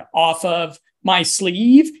bug off of my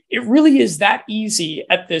sleeve. It really is that easy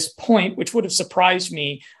at this point, which would have surprised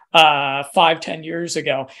me 5-10 years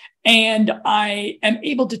ago. And I am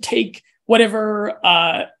able to take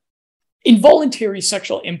whatever involuntary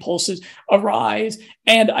sexual impulses arise,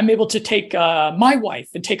 and I'm able to take my wife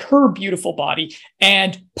and take her beautiful body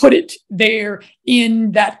and put it there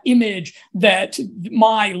in that image that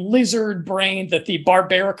my lizard brain, that the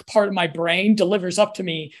barbaric part of my brain delivers up to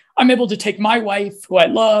me. I'm able to take my wife, who I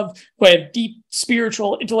love, who I have deep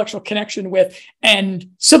spiritual, intellectual connection with,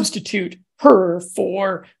 and substitute her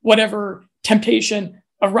for whatever temptation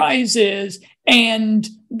arises. And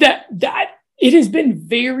that it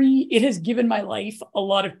has given my life a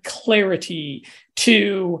lot of clarity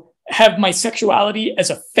to have my sexuality as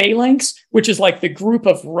a phalanx, which is like the group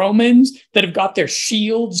of Romans that have got their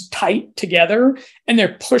shields tight together and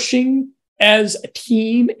they're pushing as a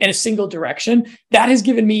team in a single direction. That has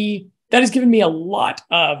given me a lot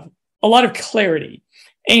of clarity.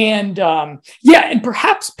 And and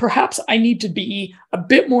perhaps I need to be a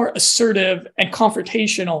bit more assertive and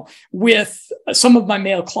confrontational with some of my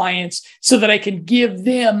male clients so that I can give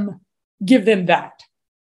them that.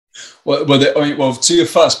 Well, to your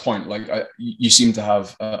first point, like you seem to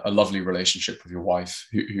have a lovely relationship with your wife,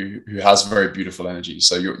 who has very beautiful energy.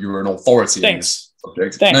 So you're an authority in this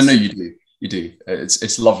subject. Thanks. No, you do. You do.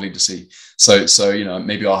 It's lovely to see. So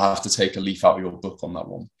maybe I'll have to take a leaf out of your book on that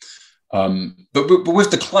one. But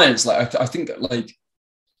with the clients, like I think that like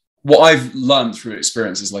what I've learned through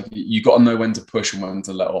experience is like you got to know when to push and when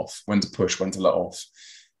to let off, when to push, when to let off.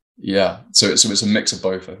 Yeah. So it's a mix of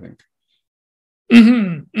both, I think.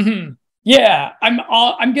 Mm-hmm, mm-hmm. Yeah,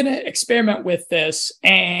 I'm gonna experiment with this,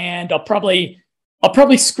 and I'll probably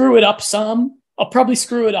screw it up some.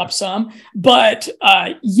 But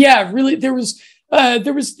really, there's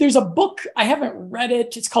a book, I haven't read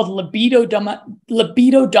it. It's called Libido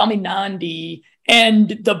Dominandi, and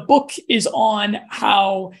the book is on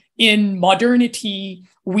how in modernity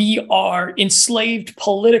we are enslaved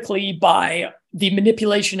politically by the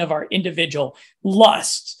manipulation of our individual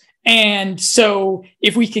lusts. And so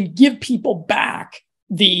if we can give people back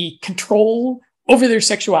the control over their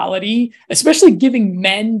sexuality, especially giving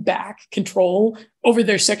men back control over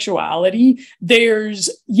their sexuality,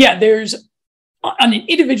 there's on an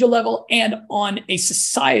individual level and on a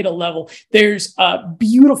societal level, there's a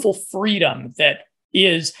beautiful freedom that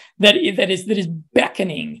is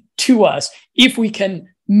beckoning to us if we can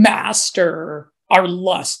master our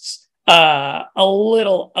lusts a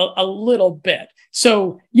little bit.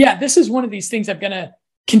 So yeah, this is one of these things I'm going to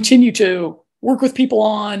continue to work with people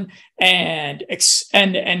on and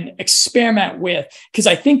experiment with, because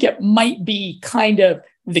I think it might be kind of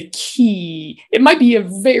the key. It might be a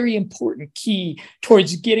very important key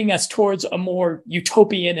towards getting us towards a more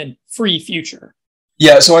utopian and free future.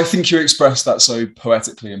 Yeah, so I think you expressed that so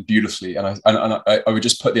poetically and beautifully, and I would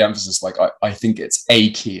just put the emphasis, like I think it's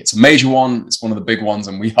a key. It's a major one. It's one of the big ones,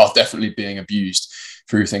 and we are definitely being abused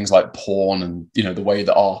through things like porn and the way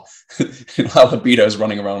that our libido is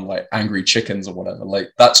running around like angry chickens or whatever. Like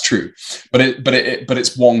that's true, but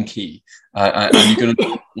it's one key, and you're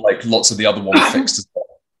gonna like lots of the other ones fixed as well.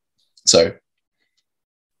 So,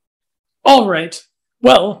 all right,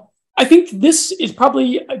 well. I think this is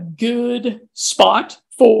probably a good spot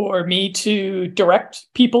for me to direct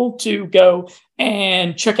people to go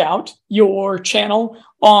and check out your channel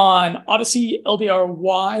on Odysee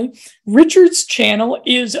LBRY. Richard's channel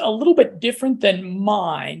is a little bit different than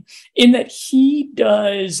mine in that he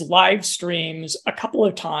does live streams a couple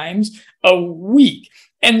of times a week.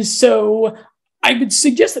 And so I would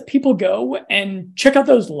suggest that people go and check out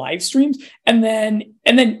those live streams and then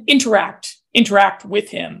interact with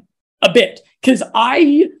him a bit, because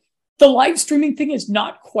the live streaming thing is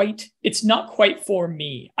not quite for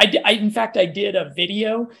me. In fact, I did a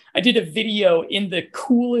video in the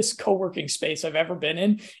coolest co-working space I've ever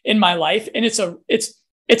been in my life. And it's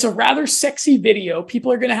a rather sexy video.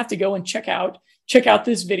 People are going to have to go and check out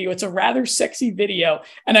this video. It's a rather sexy video.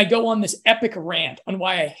 And I go on this epic rant on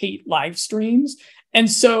why I hate live streams. And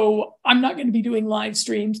so I'm not going to be doing live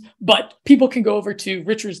streams, but people can go over to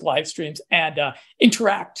Richard's live streams and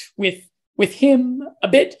interact with him a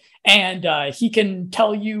bit. And he can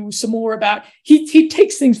tell you some more about, he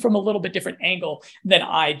takes things from a little bit different angle than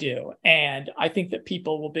I do. And I think that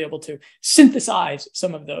people will be able to synthesize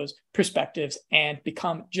some of those perspectives and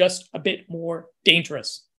become just a bit more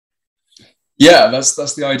dangerous. Yeah,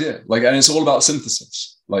 that's the idea. Like, and it's all about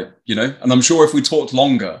synthesis, like, and I'm sure if we talked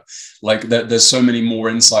longer, like there's so many more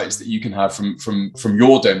insights that you can have from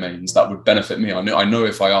your domains that would benefit me. I know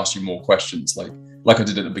if I asked you more questions, like I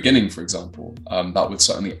did at the beginning, for example, that would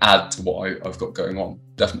certainly add to what I've got going on.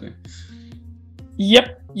 Definitely.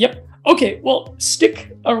 Yep. Okay, well,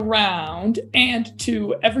 stick around. And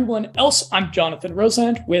to everyone else, I'm Jonathan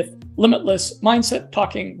Rosand with Limitless Mindset,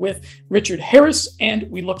 talking with Richard Harris, and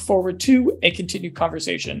we look forward to a continued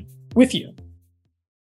conversation with you.